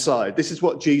alongside. This is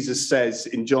what Jesus says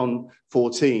in John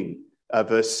 14,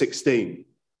 verse 16.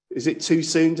 Is it too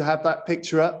soon to have that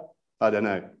picture up? I don't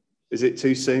know. Is it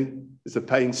too soon? Is the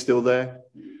pain still there?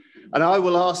 And I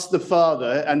will ask the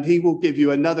Father, and he will give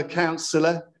you another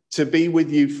counselor to be with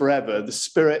you forever, the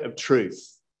Spirit of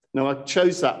truth. Now, I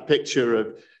chose that picture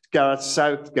of Gareth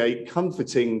Southgate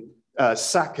comforting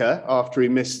Saka after he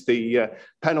missed the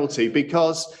penalty,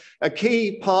 because a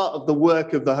key part of the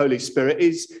work of the Holy Spirit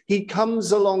is he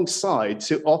comes alongside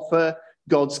to offer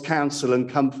God's counsel and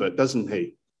comfort, doesn't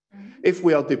he? If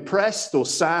we are depressed or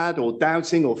sad or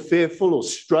doubting or fearful or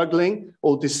struggling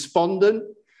or despondent,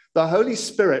 the Holy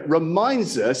Spirit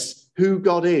reminds us who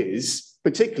God is,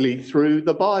 particularly through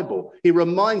the Bible. He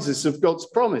reminds us of God's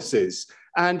promises,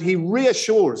 and he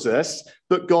reassures us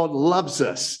that God loves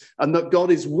us and that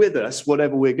God is with us,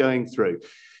 whatever we're going through.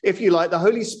 If you like, the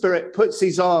Holy Spirit puts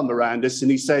his arm around us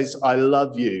and he says, I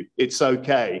love you. It's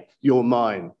okay. You're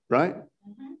mine, right?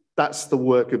 That's the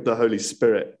work of the Holy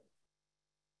Spirit.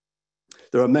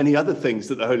 There are many other things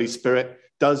that the Holy Spirit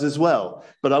does as well,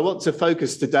 but I want to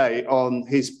focus today on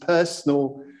his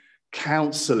personal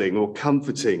counseling or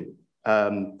comforting.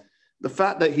 The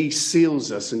fact that he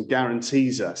seals us and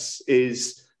guarantees us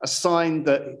is a sign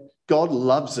that God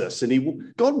loves us,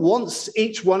 and God wants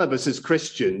each one of us as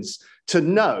Christians to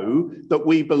know that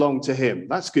we belong to him.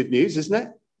 That's good news, isn't it?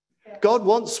 Yeah. God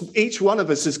wants each one of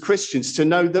us as Christians to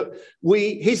know that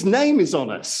his name is on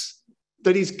us,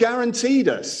 that he's guaranteed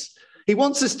us. He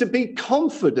wants us to be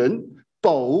confident,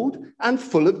 bold, and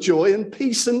full of joy and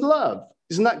peace and love.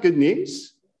 Isn't that good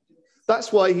news?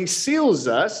 That's why he seals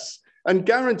us and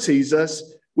guarantees us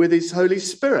with his Holy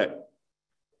Spirit.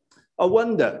 I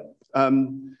wonder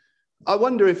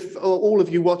if all of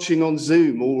you watching on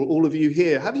Zoom, or all of you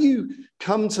here, have you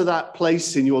come to that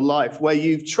place in your life where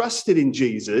you've trusted in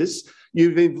Jesus,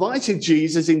 you've invited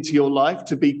Jesus into your life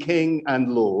to be King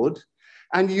and Lord,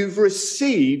 and you've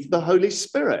received the Holy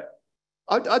Spirit?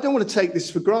 I don't want to take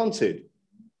this for granted.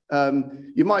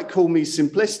 You might call me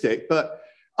simplistic, but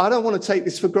I don't want to take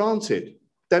this for granted.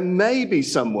 There may be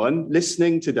someone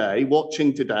listening today,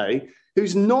 watching today,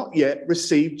 who's not yet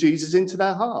received Jesus into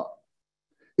their heart,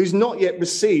 who's not yet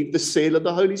received the seal of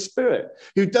the Holy Spirit,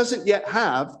 who doesn't yet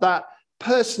have that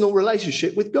personal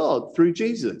relationship with God through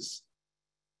Jesus.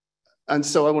 And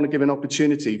so I want to give an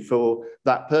opportunity for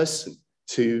that person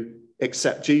to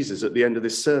accept Jesus at the end of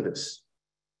this service.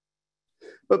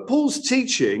 But Paul's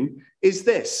teaching is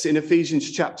this in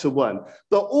Ephesians chapter 1,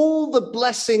 that all the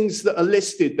blessings that are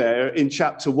listed there in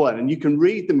chapter 1, and you can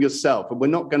read them yourself, and we're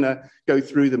not going to go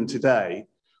through them today.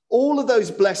 All of those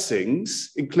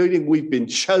blessings, including we've been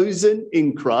chosen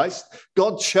in Christ.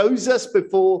 God chose us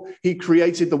before he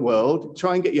created the world.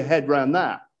 Try and get your head around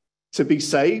that, to be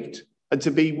saved and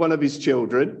to be one of his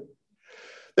children.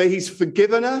 That he's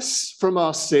forgiven us from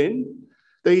our sin,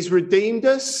 that he's redeemed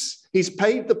us. He's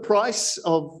paid the price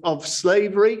of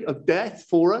slavery, of death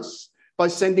for us by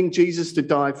sending Jesus to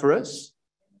die for us.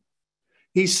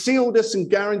 He's sealed us and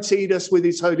guaranteed us with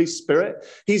his Holy Spirit.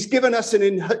 He's given us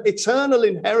an eternal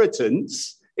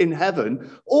inheritance in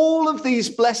heaven. All of these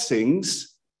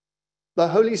blessings, the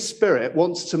Holy Spirit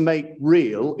wants to make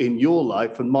real in your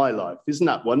life and my life. Isn't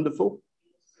that wonderful?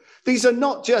 These are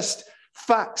not just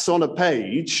facts on a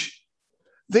page.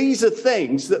 These are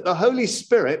things that the Holy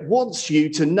Spirit wants you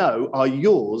to know are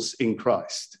yours in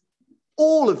Christ.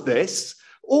 All of this,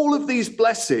 all of these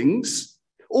blessings,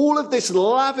 all of this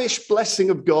lavish blessing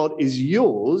of God is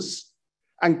yours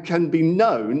and can be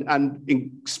known and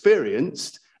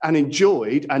experienced and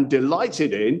enjoyed and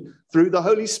delighted in through the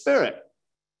Holy Spirit.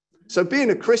 So being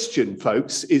a Christian,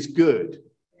 folks, is good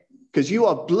because you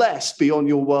are blessed beyond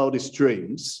your wildest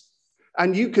dreams.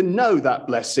 And you can know that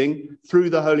blessing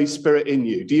through the Holy Spirit in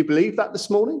you. Do you believe that this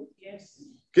morning? Yes.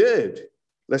 Good.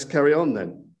 Let's carry on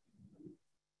then.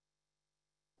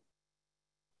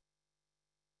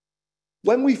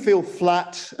 When we feel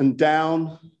flat and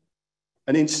down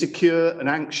and insecure and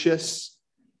anxious,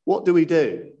 what do we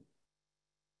do?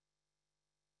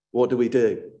 What do we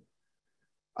do?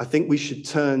 I think we should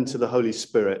turn to the Holy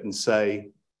Spirit and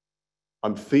say,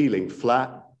 I'm feeling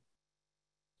flat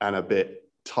and a bit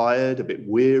tired, a bit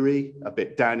weary, a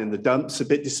bit down in the dumps, a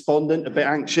bit despondent, a bit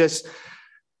anxious,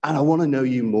 and I want to know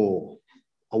you more.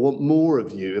 I want more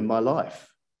of you in my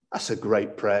life. That's a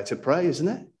great prayer to pray, isn't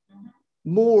it?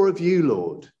 More of you,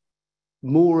 Lord.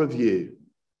 More of you.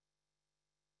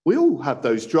 We all have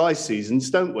those dry seasons,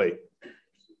 don't we?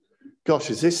 Gosh,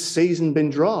 has this season been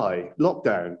dry?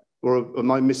 Lockdown? Or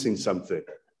am I missing something?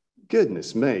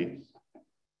 Goodness me.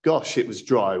 Gosh, it was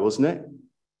dry, wasn't it?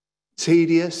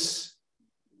 Tedious.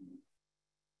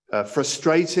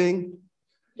 Frustrating.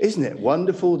 Isn't it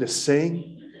wonderful to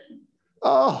sing?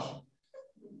 Oh,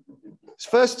 it's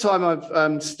the first time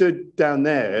I've stood down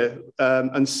there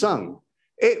and sung.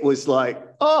 It was like,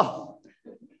 oh,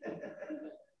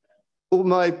 all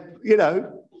my,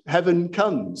 heaven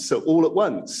comes all at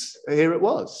once. Here it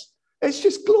was. It's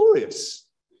just glorious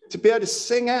to be able to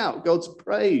sing out God's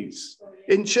praise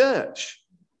in church.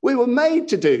 We were made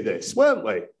to do this, weren't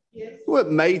we? Yes. We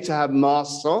weren't made to have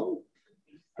mass song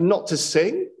and not to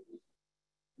sing.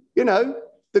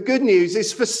 The good news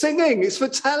is for singing, it's for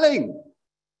telling,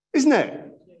 isn't it?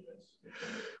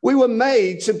 We were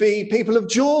made to be people of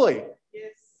joy,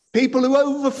 yes. People who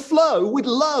overflow with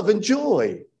love and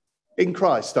joy in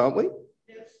Christ, aren't we?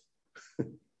 Yes.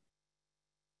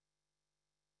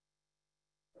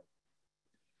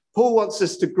 Paul wants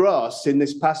us to grasp in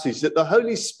this passage that the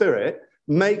Holy Spirit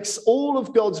makes all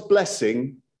of God's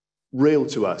blessing real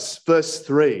to us. Verse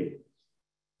 3.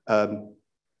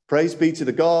 Praise be to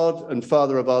the God and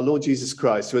Father of our Lord Jesus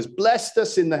Christ, who has blessed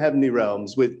us in the heavenly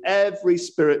realms with every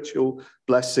spiritual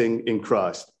blessing in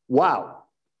Christ. Wow.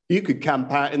 You could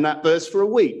camp out in that verse for a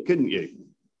week, couldn't you?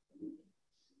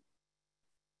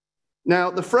 Now,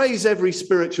 the phrase every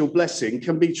spiritual blessing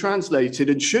can be translated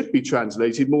and should be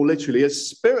translated more literally as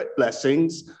spirit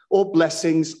blessings or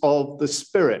blessings of the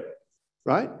Spirit,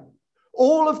 right?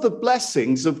 All of the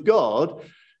blessings of God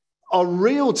are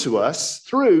real to us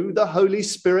through the Holy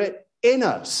Spirit in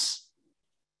us.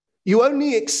 You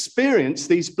only experience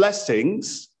these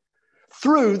blessings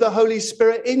through the Holy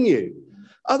Spirit in you.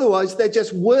 Otherwise, they're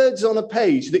just words on a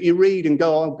page that you read and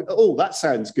go, oh, that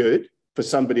sounds good for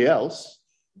somebody else.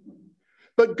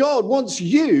 But God wants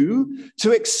you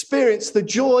to experience the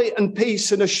joy and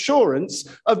peace and assurance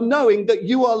of knowing that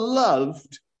you are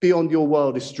loved beyond your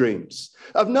wildest dreams,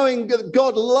 of knowing that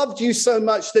God loved you so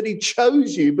much that he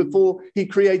chose you before he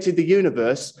created the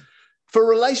universe for a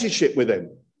relationship with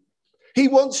him. He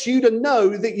wants you to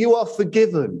know that you are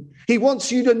forgiven. He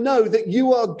wants you to know that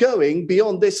you are going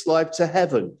beyond this life to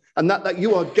heaven and that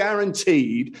you are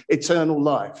guaranteed eternal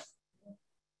life.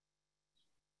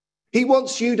 He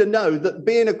wants you to know that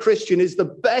being a Christian is the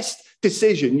best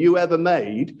decision you ever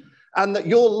made and that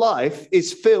your life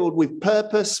is filled with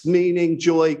purpose, meaning,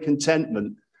 joy,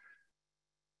 contentment.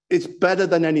 It's better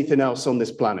than anything else on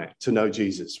this planet to know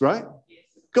Jesus, right? Yes.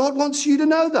 God wants you to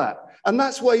know that. And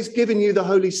that's why he's given you the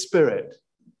Holy Spirit.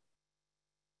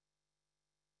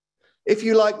 If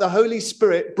you like, the Holy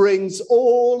Spirit brings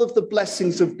all of the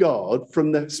blessings of God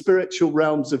from the spiritual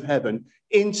realms of heaven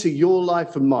into your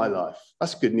life and my life.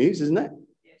 That's good news, isn't it?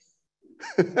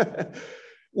 Yes.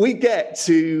 We get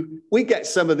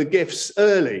some of the gifts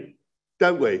early,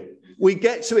 don't we? We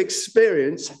get to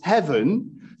experience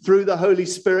heaven through the Holy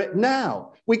Spirit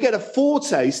now. We get a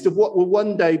foretaste of what will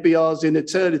one day be ours in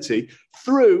eternity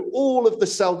through all of the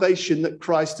salvation that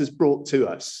Christ has brought to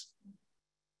us.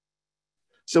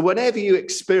 So whenever you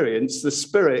experience the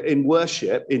Spirit in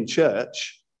worship, in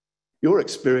church, you're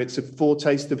experiencing a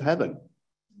foretaste of heaven.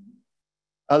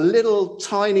 A little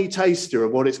tiny taster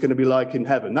of what it's going to be like in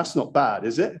heaven. That's not bad,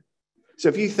 is it? So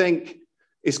if you think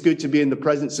it's good to be in the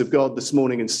presence of God this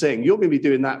morning and sing, you're going to be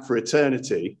doing that for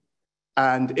eternity.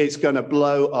 And it's going to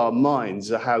blow our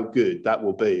minds at how good that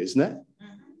will be, isn't it?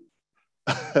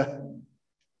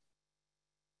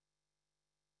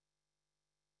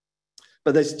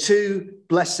 But there's two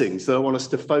blessings that I want us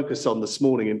to focus on this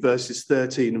morning in verses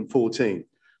 13 and 14.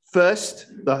 First,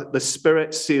 the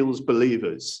Spirit seals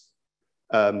believers.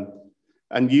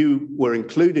 And you were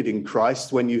included in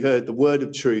Christ when you heard the word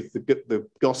of truth, the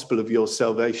gospel of your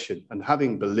salvation. And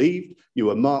having believed, you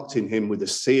were marked in him with a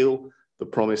seal, the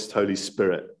promised Holy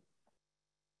Spirit.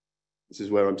 This is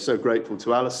where I'm so grateful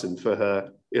to Alison for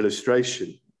her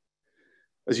illustration.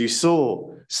 As you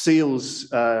saw,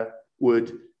 seals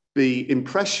would be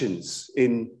impressions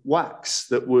in wax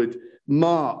that would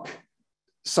mark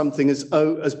something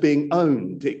as being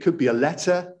owned. It could be a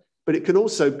letter, but it could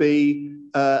also be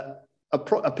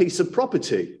a piece of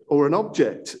property or an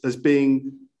object as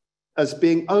being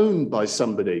owned by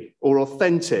somebody or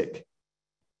authentic.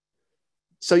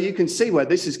 So you can see where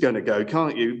this is going to go,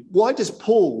 can't you? Why does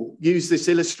Paul use this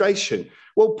illustration?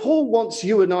 Well, Paul wants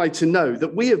you and I to know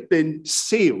that we have been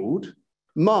sealed,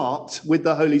 marked with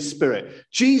the Holy Spirit.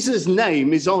 Jesus'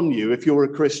 name is on you if you're a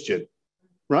Christian,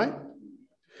 right?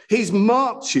 He's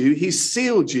marked you, he's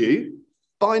sealed you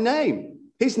by name.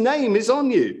 His name is on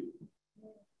you.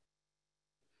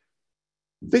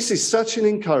 This is such an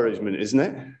encouragement, isn't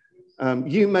it?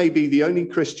 You may be the only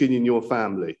Christian in your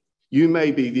family. You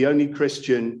may be the only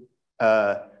Christian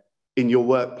in your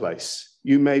workplace.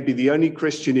 You may be the only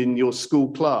Christian in your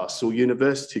school class or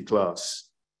university class.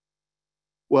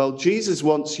 Well, Jesus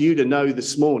wants you to know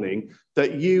this morning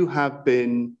that you have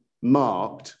been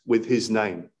marked with his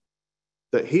name,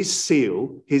 that his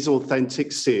seal, his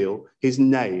authentic seal, his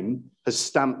name has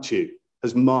stamped you,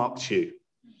 has marked you.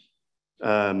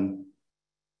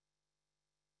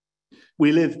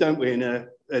 We live, don't we,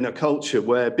 in a culture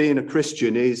where being a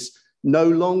Christian is no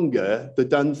longer the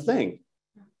done thing.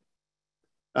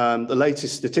 The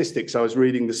latest statistics I was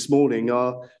reading this morning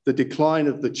are the decline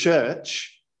of the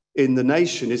church in the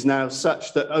nation is now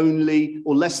such that only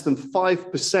or less than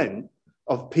 5%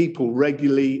 of people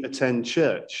regularly attend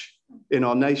church in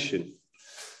our nation.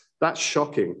 That's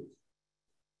shocking.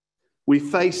 We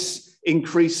face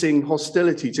increasing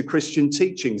hostility to Christian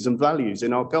teachings and values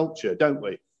in our culture, don't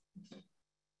we?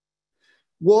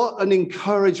 What an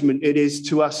encouragement it is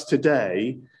to us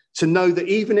today to know that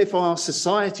even if our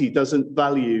society doesn't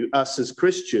value us as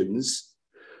Christians,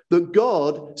 that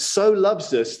God so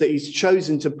loves us that he's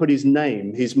chosen to put his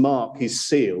name, his mark, his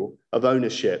seal of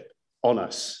ownership on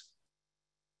us.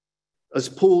 As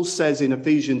Paul says in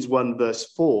Ephesians 1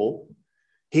 verse 4,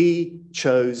 he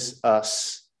chose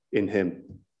us in him.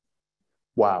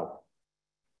 Wow.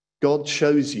 God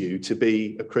chose you to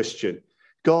be a Christian.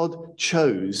 God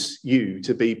chose you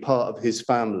to be part of his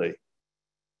family.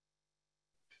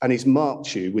 And he's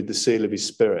marked you with the seal of his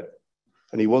Spirit.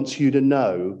 And he wants you to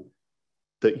know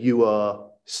that you are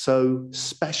so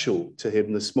special to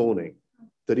him this morning,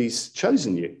 that he's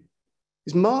chosen you.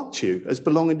 He's marked you as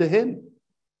belonging to him.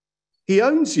 He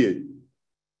owns you.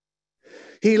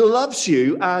 He loves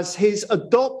you as his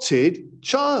adopted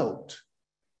child.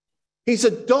 He's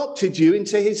adopted you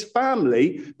into his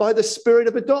family by the spirit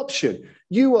of adoption.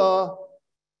 You are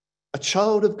a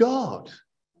child of God.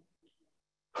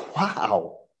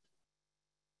 Wow.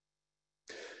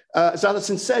 As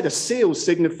Alison said, a seal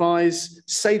signifies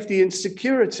safety and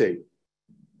security.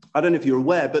 I don't know if you're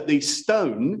aware, but the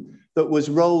stone that was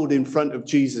rolled in front of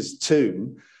Jesus'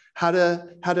 tomb had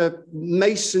a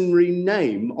masonry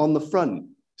name on the front,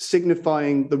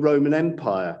 signifying the Roman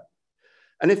Empire.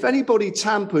 And if anybody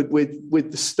tampered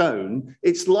with the stone,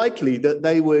 it's likely that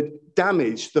they would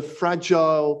damage the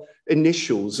fragile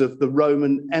initials of the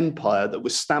Roman Empire that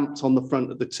was stamped on the front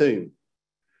of the tomb.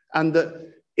 And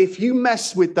that if you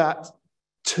mess with that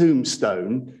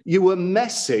tombstone, you were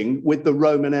messing with the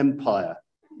Roman Empire,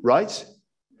 right?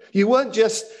 You weren't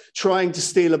just trying to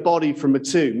steal a body from a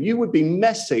tomb. You would be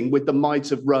messing with the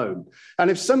might of Rome.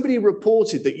 And if somebody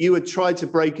reported that you had tried to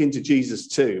break into Jesus'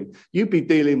 tomb, you'd be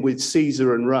dealing with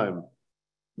Caesar and Rome.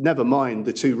 Never mind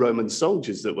the 2 Roman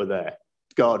soldiers that were there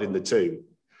guarding the tomb.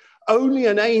 Only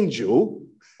an angel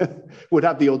would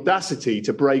have the audacity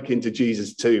to break into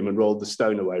Jesus' tomb and roll the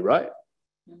stone away, right?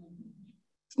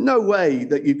 No way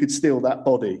that you could steal that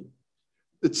body.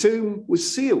 The tomb was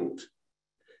sealed.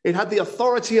 It had the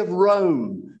authority of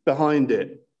Rome behind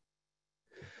it.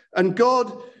 And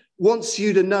God wants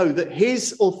you to know that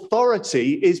his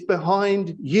authority is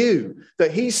behind you,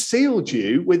 that he sealed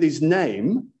you with his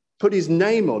name, put his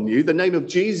name on you, the name of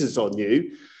Jesus on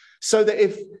you, so that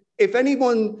if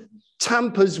anyone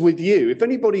tampers with you, if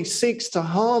anybody seeks to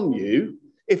harm you,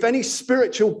 if any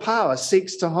spiritual power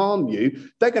seeks to harm you,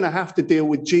 they're going to have to deal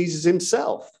with Jesus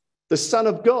himself, the Son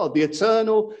of God, the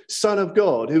eternal Son of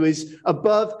God, who is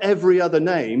above every other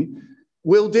name,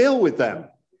 will deal with them,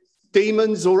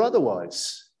 demons or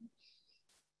otherwise.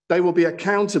 They will be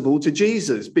accountable to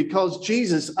Jesus because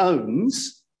Jesus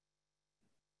owns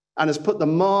and has put the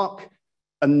mark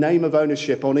and name of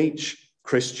ownership on each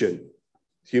Christian.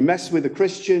 If you mess with a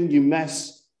Christian, you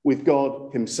mess with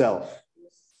God himself.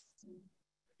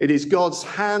 It is God's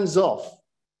hands off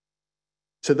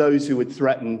to those who would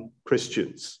threaten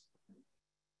Christians.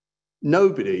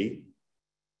 Nobody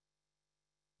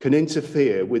can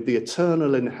interfere with the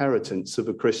eternal inheritance of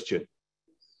a Christian.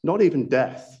 Not even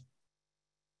death.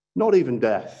 Not even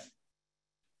death.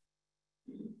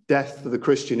 Death for the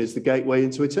Christian is the gateway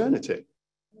into eternity,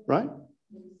 right?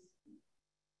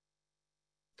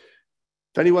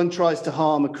 If anyone tries to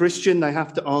harm a Christian, they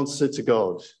have to answer to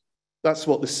God. That's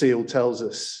what the seal tells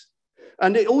us.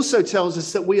 And it also tells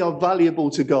us that we are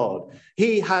valuable to God.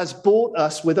 He has bought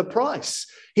us with a price.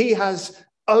 He has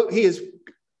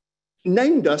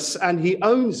named us and he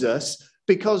owns us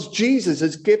because Jesus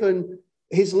has given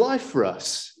his life for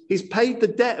us. He's paid the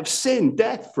debt of sin,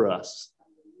 death for us.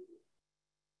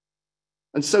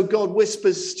 And so God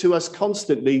whispers to us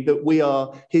constantly that we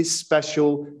are his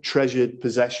special treasured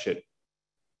possession.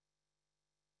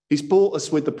 He's bought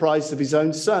us with the price of his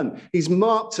own son. He's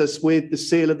marked us with the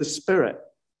seal of the Spirit.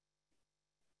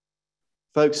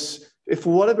 Folks, if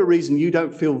for whatever reason you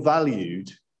don't feel valued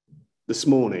this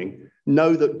morning,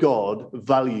 know that God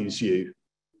values you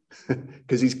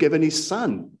because he's given his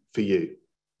son for you,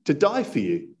 to die for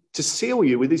you, to seal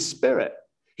you with his Spirit.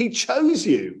 He chose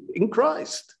you in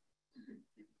Christ.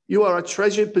 You are a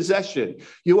treasured possession.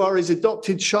 You are his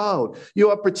adopted child. You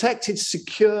are protected,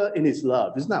 secure in his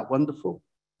love. Isn't that wonderful?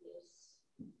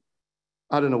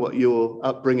 I don't know what your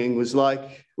upbringing was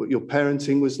like, what your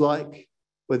parenting was like,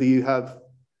 whether you have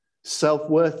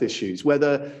self-worth issues,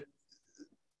 whether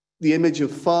the image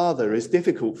of father is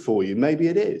difficult for you. Maybe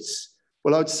it is.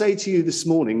 Well, I would say to you this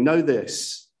morning, know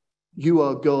this: you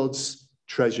are God's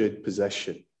treasured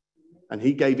possession, and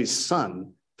he gave his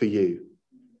son for you.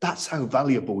 That's how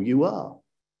valuable you are.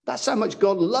 That's how much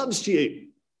God loves you.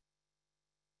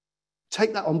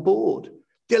 Take that on board.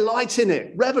 Delight in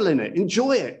it. Revel in it.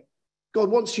 Enjoy it. God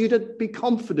wants you to be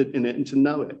confident in it and to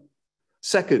know it.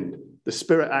 Second, the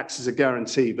Spirit acts as a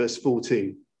guarantee. Verse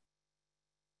 14.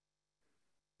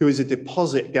 Who is a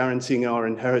deposit guaranteeing our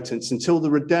inheritance until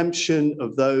the redemption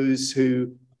of those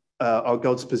who are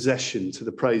God's possession to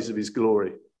the praise of his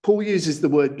glory. Paul uses the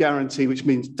word guarantee, which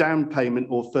means down payment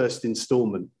or first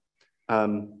installment.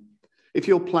 If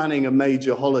you're planning a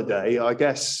major holiday, I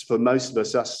guess for most of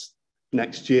us, that's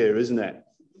next year, isn't it?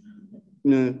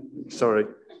 No, sorry.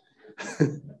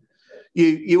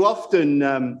 You often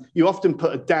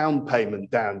put a down payment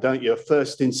down, don't you? A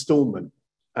first installment.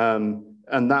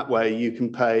 And that way you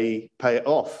can pay it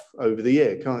off over the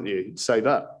year, can't you? Save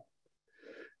up.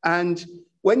 And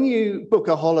when you book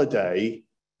a holiday,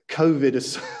 COVID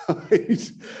aside,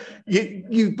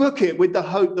 you book it with the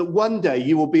hope that one day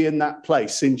you will be in that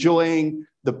place, enjoying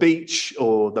the beach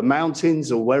or the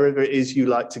mountains or wherever it is you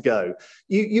like to go.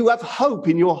 You have hope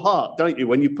in your heart, don't you,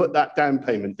 when you put that down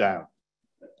payment down?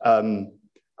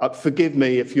 Forgive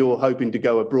me if you're hoping to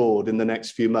go abroad in the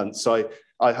next few months.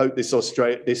 I hope this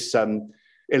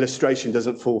illustration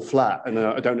doesn't fall flat and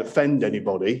I don't offend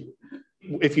anybody.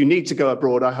 If you need to go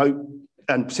abroad, I hope,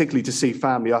 and particularly to see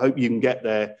family, I hope you can get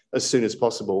there as soon as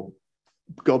possible.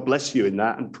 God bless you in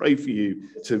that and pray for you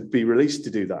to be released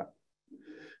to do that.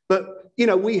 But, you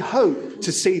know, we hope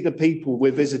to see the people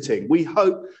we're visiting. We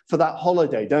hope for that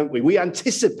holiday, don't we? We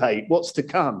anticipate what's to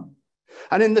come.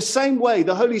 And in the same way,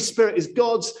 the Holy Spirit is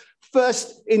God's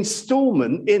first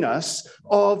installment in us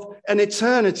of an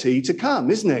eternity to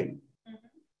come, isn't he?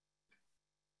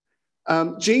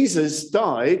 Jesus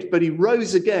died, but he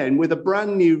rose again with a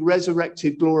brand new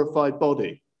resurrected, glorified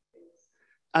body.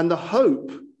 And the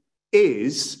hope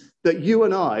is that you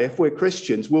and I, if we're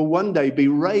Christians, will one day be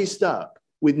raised up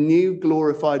with new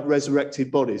glorified,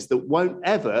 resurrected bodies that won't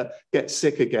ever get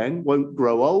sick again, won't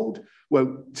grow old,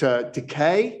 won't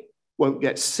decay, won't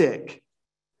get sick.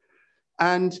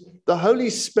 And the Holy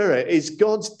Spirit is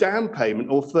God's down payment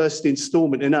or first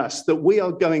installment in us, that we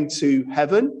are going to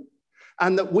heaven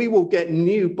and that we will get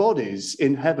new bodies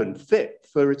in heaven fit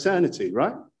for eternity,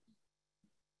 right?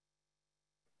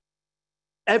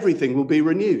 Everything will be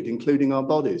renewed, including our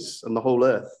bodies and the whole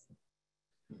earth.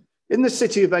 In the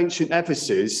city of ancient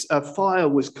Ephesus, a fire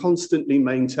was constantly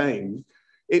maintained.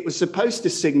 It was supposed to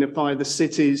signify the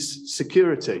city's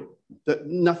security, that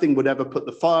nothing would ever put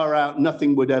the fire out,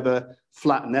 nothing would ever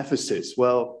flatten Ephesus.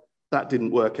 Well, that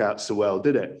didn't work out so well,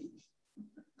 did it?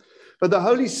 But the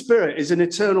Holy Spirit is an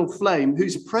eternal flame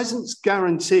whose presence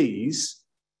guarantees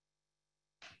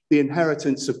the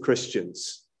inheritance of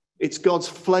Christians. It's God's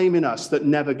flame in us that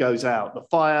never goes out, the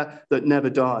fire that never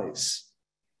dies.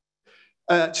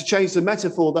 To change the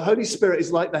metaphor, the Holy Spirit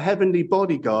is like the heavenly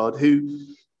bodyguard who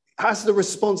has the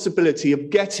responsibility of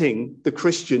getting the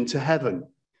Christian to heaven.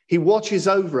 He watches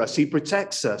over us, he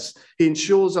protects us, he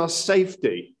ensures our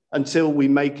safety until we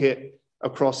make it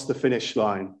across the finish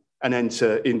line and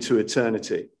enter into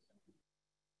eternity.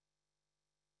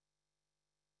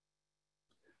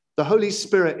 The Holy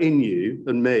Spirit in you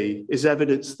and me is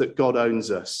evidence that God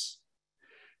owns us.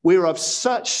 We're of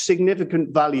such significant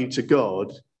value to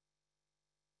God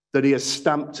that he has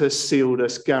stamped us, sealed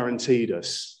us, guaranteed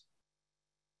us.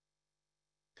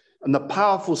 And the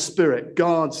powerful Spirit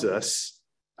guards us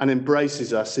and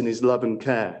embraces us in his love and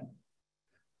care.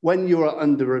 When you are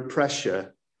under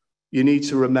pressure, you need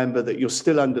to remember that you're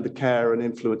still under the care and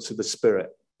influence of the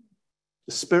Spirit.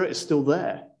 The Spirit is still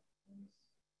there.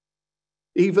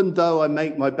 Even though I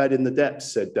make my bed in the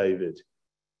depths, said David,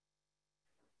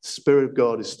 the Spirit of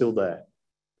God is still there.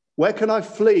 Where can I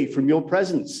flee from your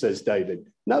presence, says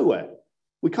David? Nowhere.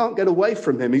 We can't get away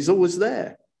from him. He's always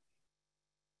there.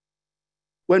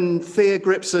 When fear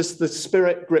grips us, the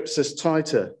Spirit grips us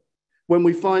tighter. When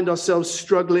we find ourselves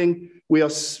struggling, we are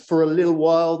for a little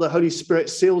while, the Holy Spirit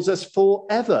seals us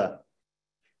forever.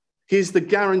 He's the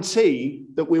guarantee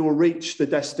that we will reach the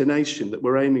destination that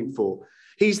we're aiming for.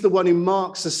 He's the one who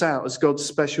marks us out as God's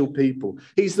special people.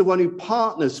 He's the one who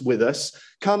partners with us,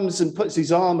 comes and puts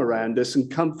his arm around us and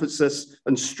comforts us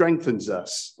and strengthens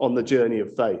us on the journey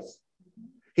of faith.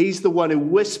 He's the one who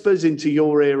whispers into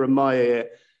your ear and my ear,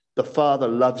 the Father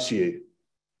loves you.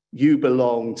 You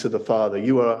belong to the Father.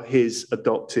 You are his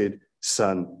adopted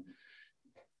son.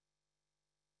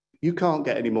 You can't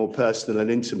get any more personal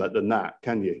and intimate than that,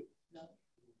 can you? No.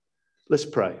 Let's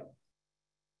pray.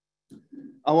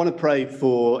 I want to pray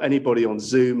for anybody on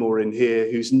Zoom or in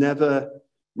here who's never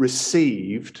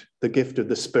received the gift of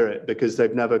the Spirit because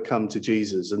they've never come to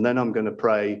Jesus. And then I'm going to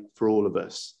pray for all of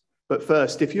us. But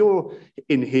first, if you're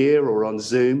in here or on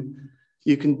Zoom,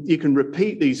 you can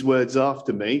repeat these words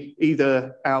after me,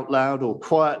 either out loud or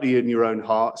quietly in your own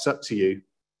heart. It's up to you.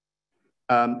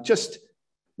 Just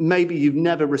maybe you've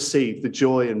never received the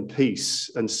joy and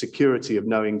peace and security of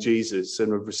knowing Jesus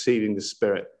and of receiving the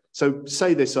Spirit. So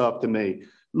say this after me.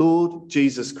 Lord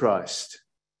Jesus Christ,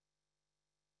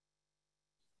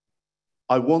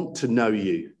 I want to know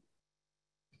you.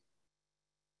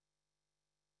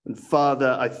 And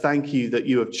Father, I thank you that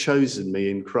you have chosen me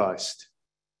in Christ.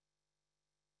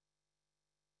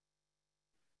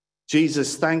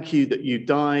 Jesus, thank you that you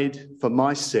died for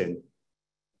my sin.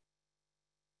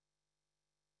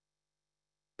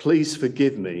 Please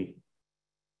forgive me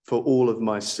for all of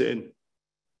my sin.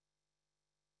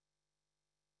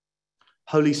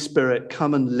 Holy Spirit,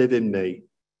 come and live in me.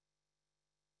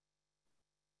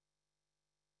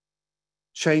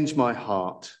 Change my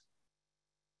heart.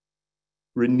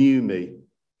 Renew me.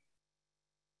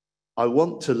 I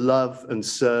want to love and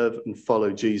serve and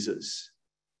follow Jesus.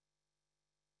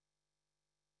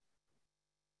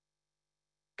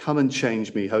 Come and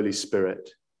change me, Holy Spirit.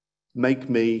 Make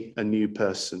me a new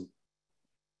person.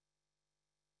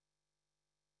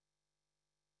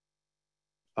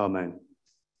 Amen.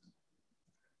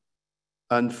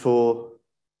 And for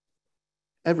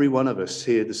every one of us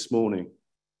here this morning,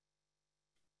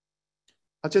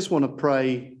 I just want to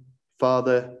pray,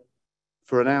 Father,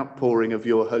 for an outpouring of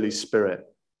your Holy Spirit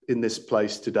in this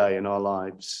place today in our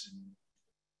lives.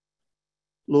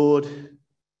 Lord,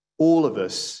 all of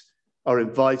us are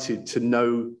invited to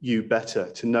know you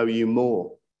better, to know you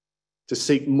more, to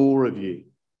seek more of you,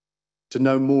 to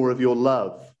know more of your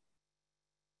love,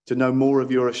 to know more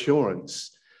of your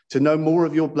assurance, to know more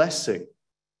of your blessing,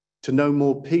 to know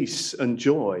more peace and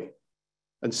joy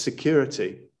and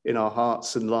security in our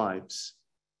hearts and lives.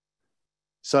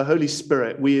 So, Holy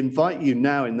Spirit, we invite you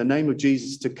now in the name of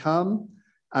Jesus to come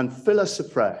and fill us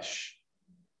afresh,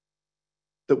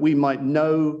 that we might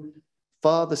know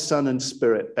Father, Son, and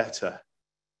Spirit better.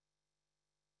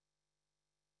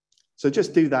 So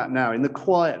just do that now in the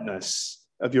quietness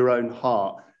of your own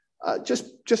heart.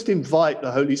 Just invite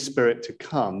the Holy Spirit to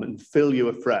come and fill you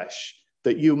afresh,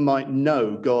 that you might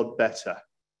know God better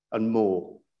and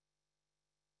more.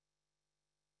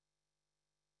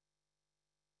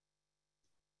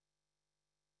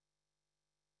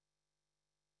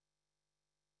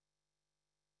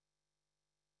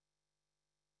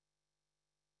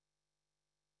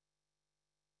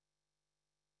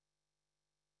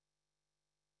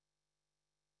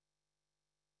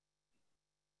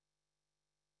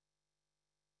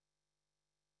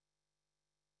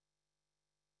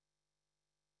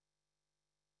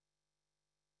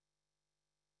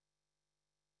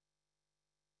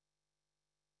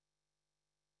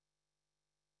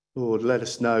 Lord, let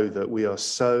us know that we are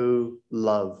so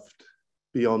loved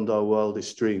beyond our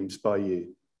wildest dreams by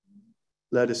you.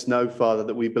 Let us know, Father,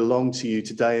 that we belong to you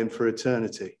today and for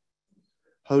eternity.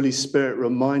 Holy Spirit,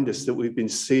 remind us that we've been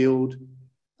sealed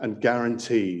and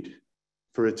guaranteed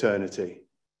for eternity.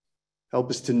 Help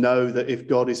us to know that if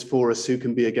God is for us, who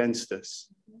can be against us?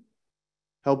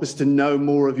 Help us to know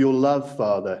more of your love,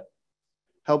 Father.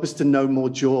 Help us to know more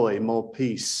joy, more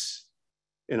peace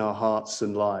in our hearts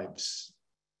and lives.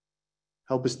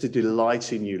 Help us to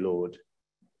delight in you, Lord.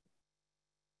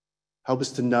 Help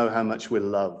us to know how much we're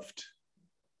loved.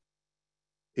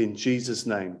 In Jesus'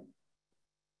 name,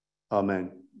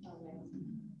 amen.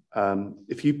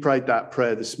 If you prayed that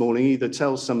prayer this morning, either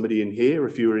tell somebody in here,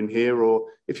 if you're in here, or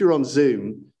if you're on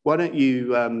Zoom, why don't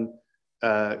you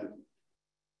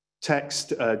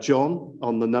text John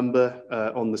on the number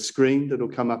on the screen that'll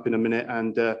come up in a minute,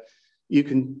 and you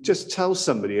can just tell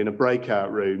somebody in a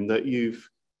breakout room that you've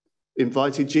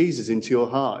invited Jesus into your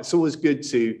heart. It's always good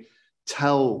to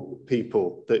tell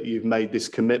people that you've made this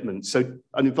commitment. So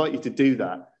I'd invite you to do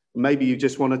that. Maybe you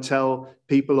just want to tell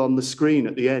people on the screen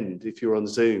at the end, if you're on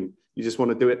Zoom, you just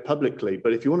want to do it publicly.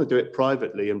 But if you want to do it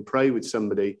privately and pray with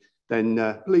somebody,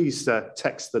 then please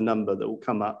text the number that will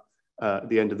come up at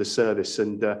the end of the service,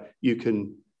 and you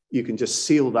can just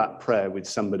seal that prayer with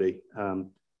somebody.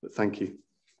 But thank you.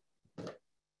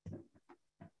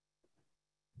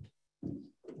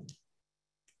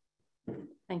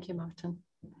 Thank you, Martin.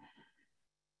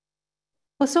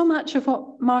 Well, so much of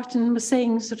what Martin was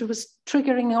saying sort of was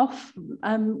triggering off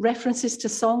references to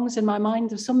songs in my mind.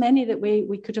 There's so many that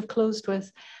we could have closed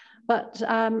with. But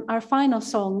our final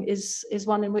song is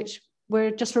one in which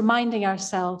we're just reminding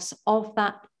ourselves of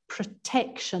that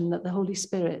protection that the Holy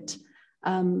Spirit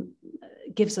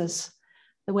gives us,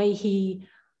 the way he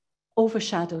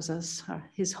overshadows us,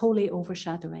 his holy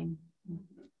overshadowing.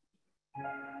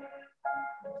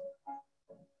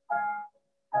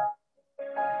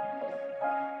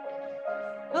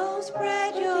 Oh,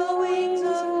 spread your wings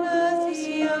of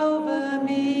mercy over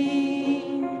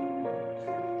me,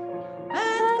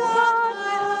 and guard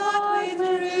my heart with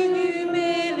true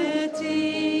humility.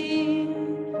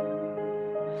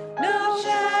 No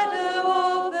shadow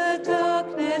of the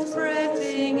darkness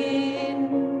pressing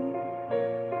in,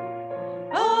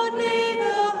 only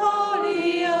the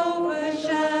holy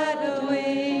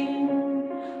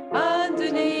overshadowing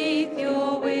underneath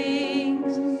your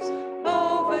wings,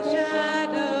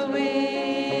 overshadowing.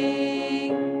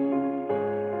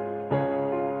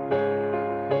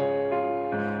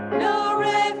 No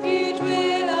refuge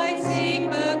will I seek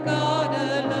but God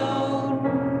alone,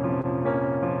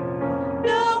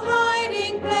 no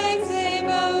hiding place save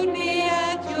only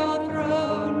at your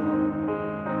throne.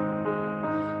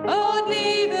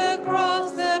 Only the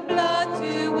cross, the blood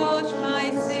to wash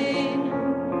my sin,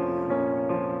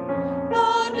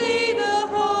 only the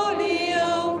holy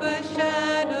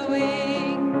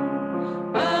overshadowing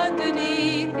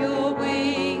underneath your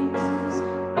wings,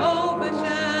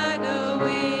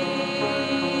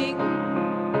 overshadowing.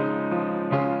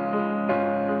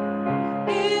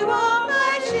 You are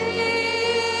my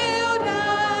shield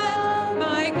and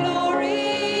my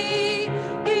glory.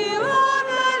 You are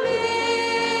the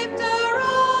lifter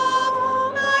of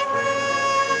my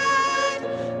head.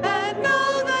 And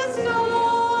though the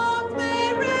storms may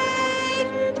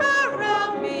rage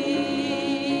around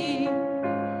me,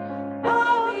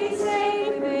 I'll be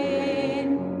safe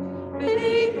in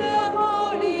beneath the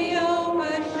holy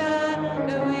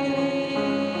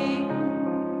overshadowing.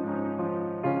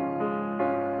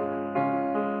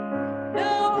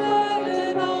 No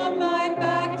burden on my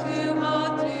back too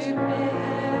hard to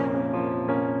bear,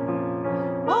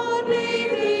 only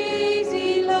the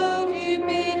easy load you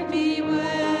bid me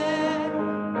wear.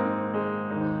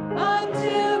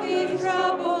 Until these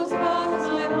troubles pass,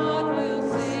 my heart will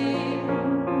sing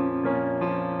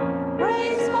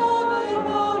praise for the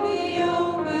holy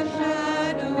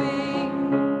overshadowing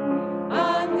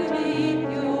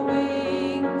underneath your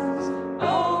wings,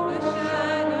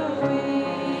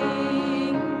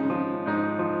 overshadowing.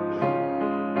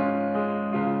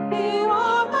 You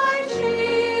are my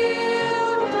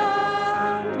shield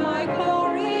and my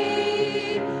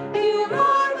glory. You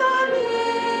are the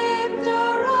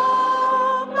lifter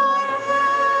of my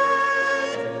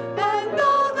head. And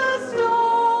though the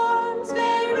storms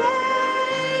may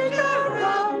rage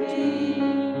around me,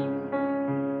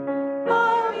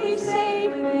 I'll be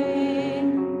safe in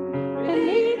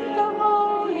beneath the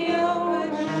holy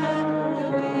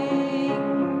overshadowing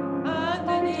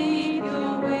underneath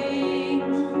your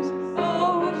wings,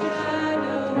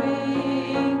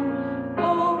 overshadowing,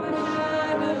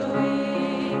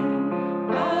 overshadowing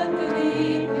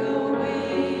underneath your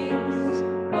wings,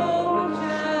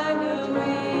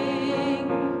 overshadowing,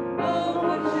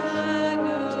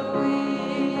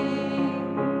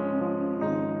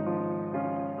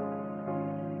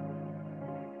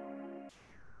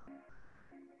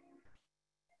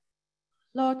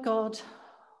 Lord God,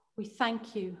 we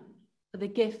thank you for the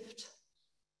gift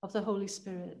of the Holy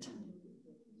Spirit.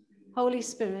 Holy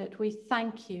Spirit, we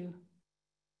thank you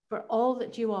for all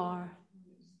that you are,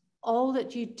 all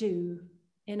that you do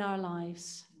in our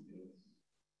lives,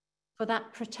 for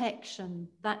that protection,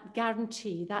 that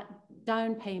guarantee, that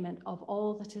down payment of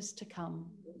all that is to come.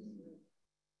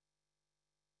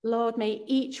 Lord, may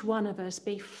each one of us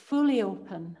be fully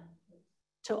open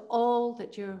to all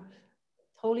that your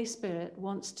Holy Spirit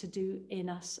wants to do in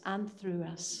us and through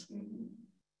us.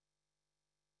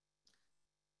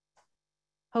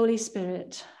 Holy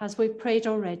Spirit, as we've prayed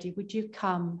already, would you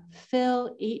come,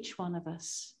 fill each one of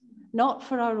us, not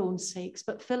for our own sakes,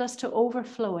 but fill us to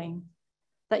overflowing,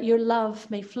 that your love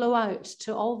may flow out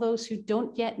to all those who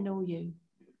don't yet know you.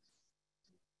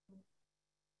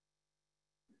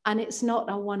 And it's not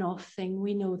a one-off thing,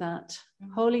 we know that.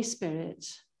 Holy Spirit,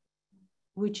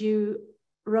 would you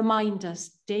remind us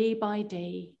day by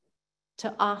day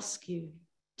to ask you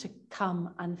to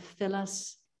come and fill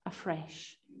us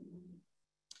afresh.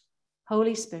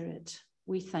 Holy Spirit,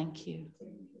 we thank you.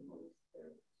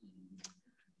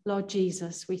 Lord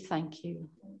Jesus, we thank you.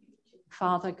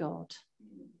 Father God,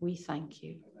 we thank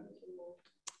you.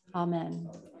 Amen.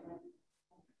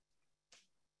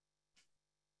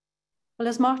 Well,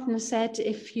 as Martin has said,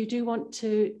 if you do want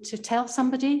to tell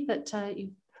somebody that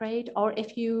you prayed, or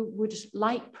if you would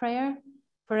like prayer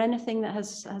for anything that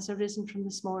has arisen from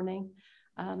this morning,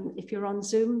 if you're on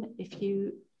Zoom, if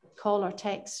you call or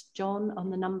text John on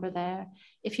the number there.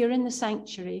 If you're in the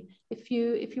sanctuary, if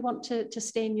you want to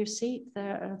stay in your seat,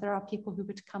 there are people who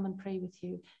would come and pray with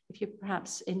you, if you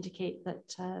perhaps indicate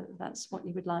that that's what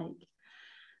you would like.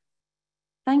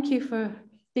 Thank you for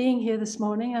being here this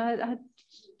morning. I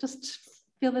just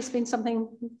feel there's been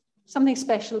something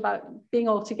special about being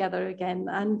all together again.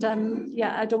 And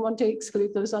yeah, I don't want to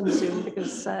exclude those on Zoom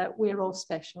because we're all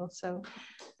special. So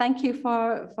thank you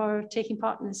for taking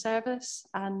part in the service,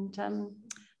 and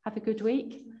have a good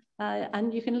week.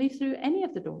 And you can leave through any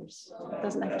of the doors. It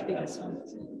doesn't have to be this one.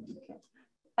 Okay.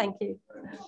 Thank you.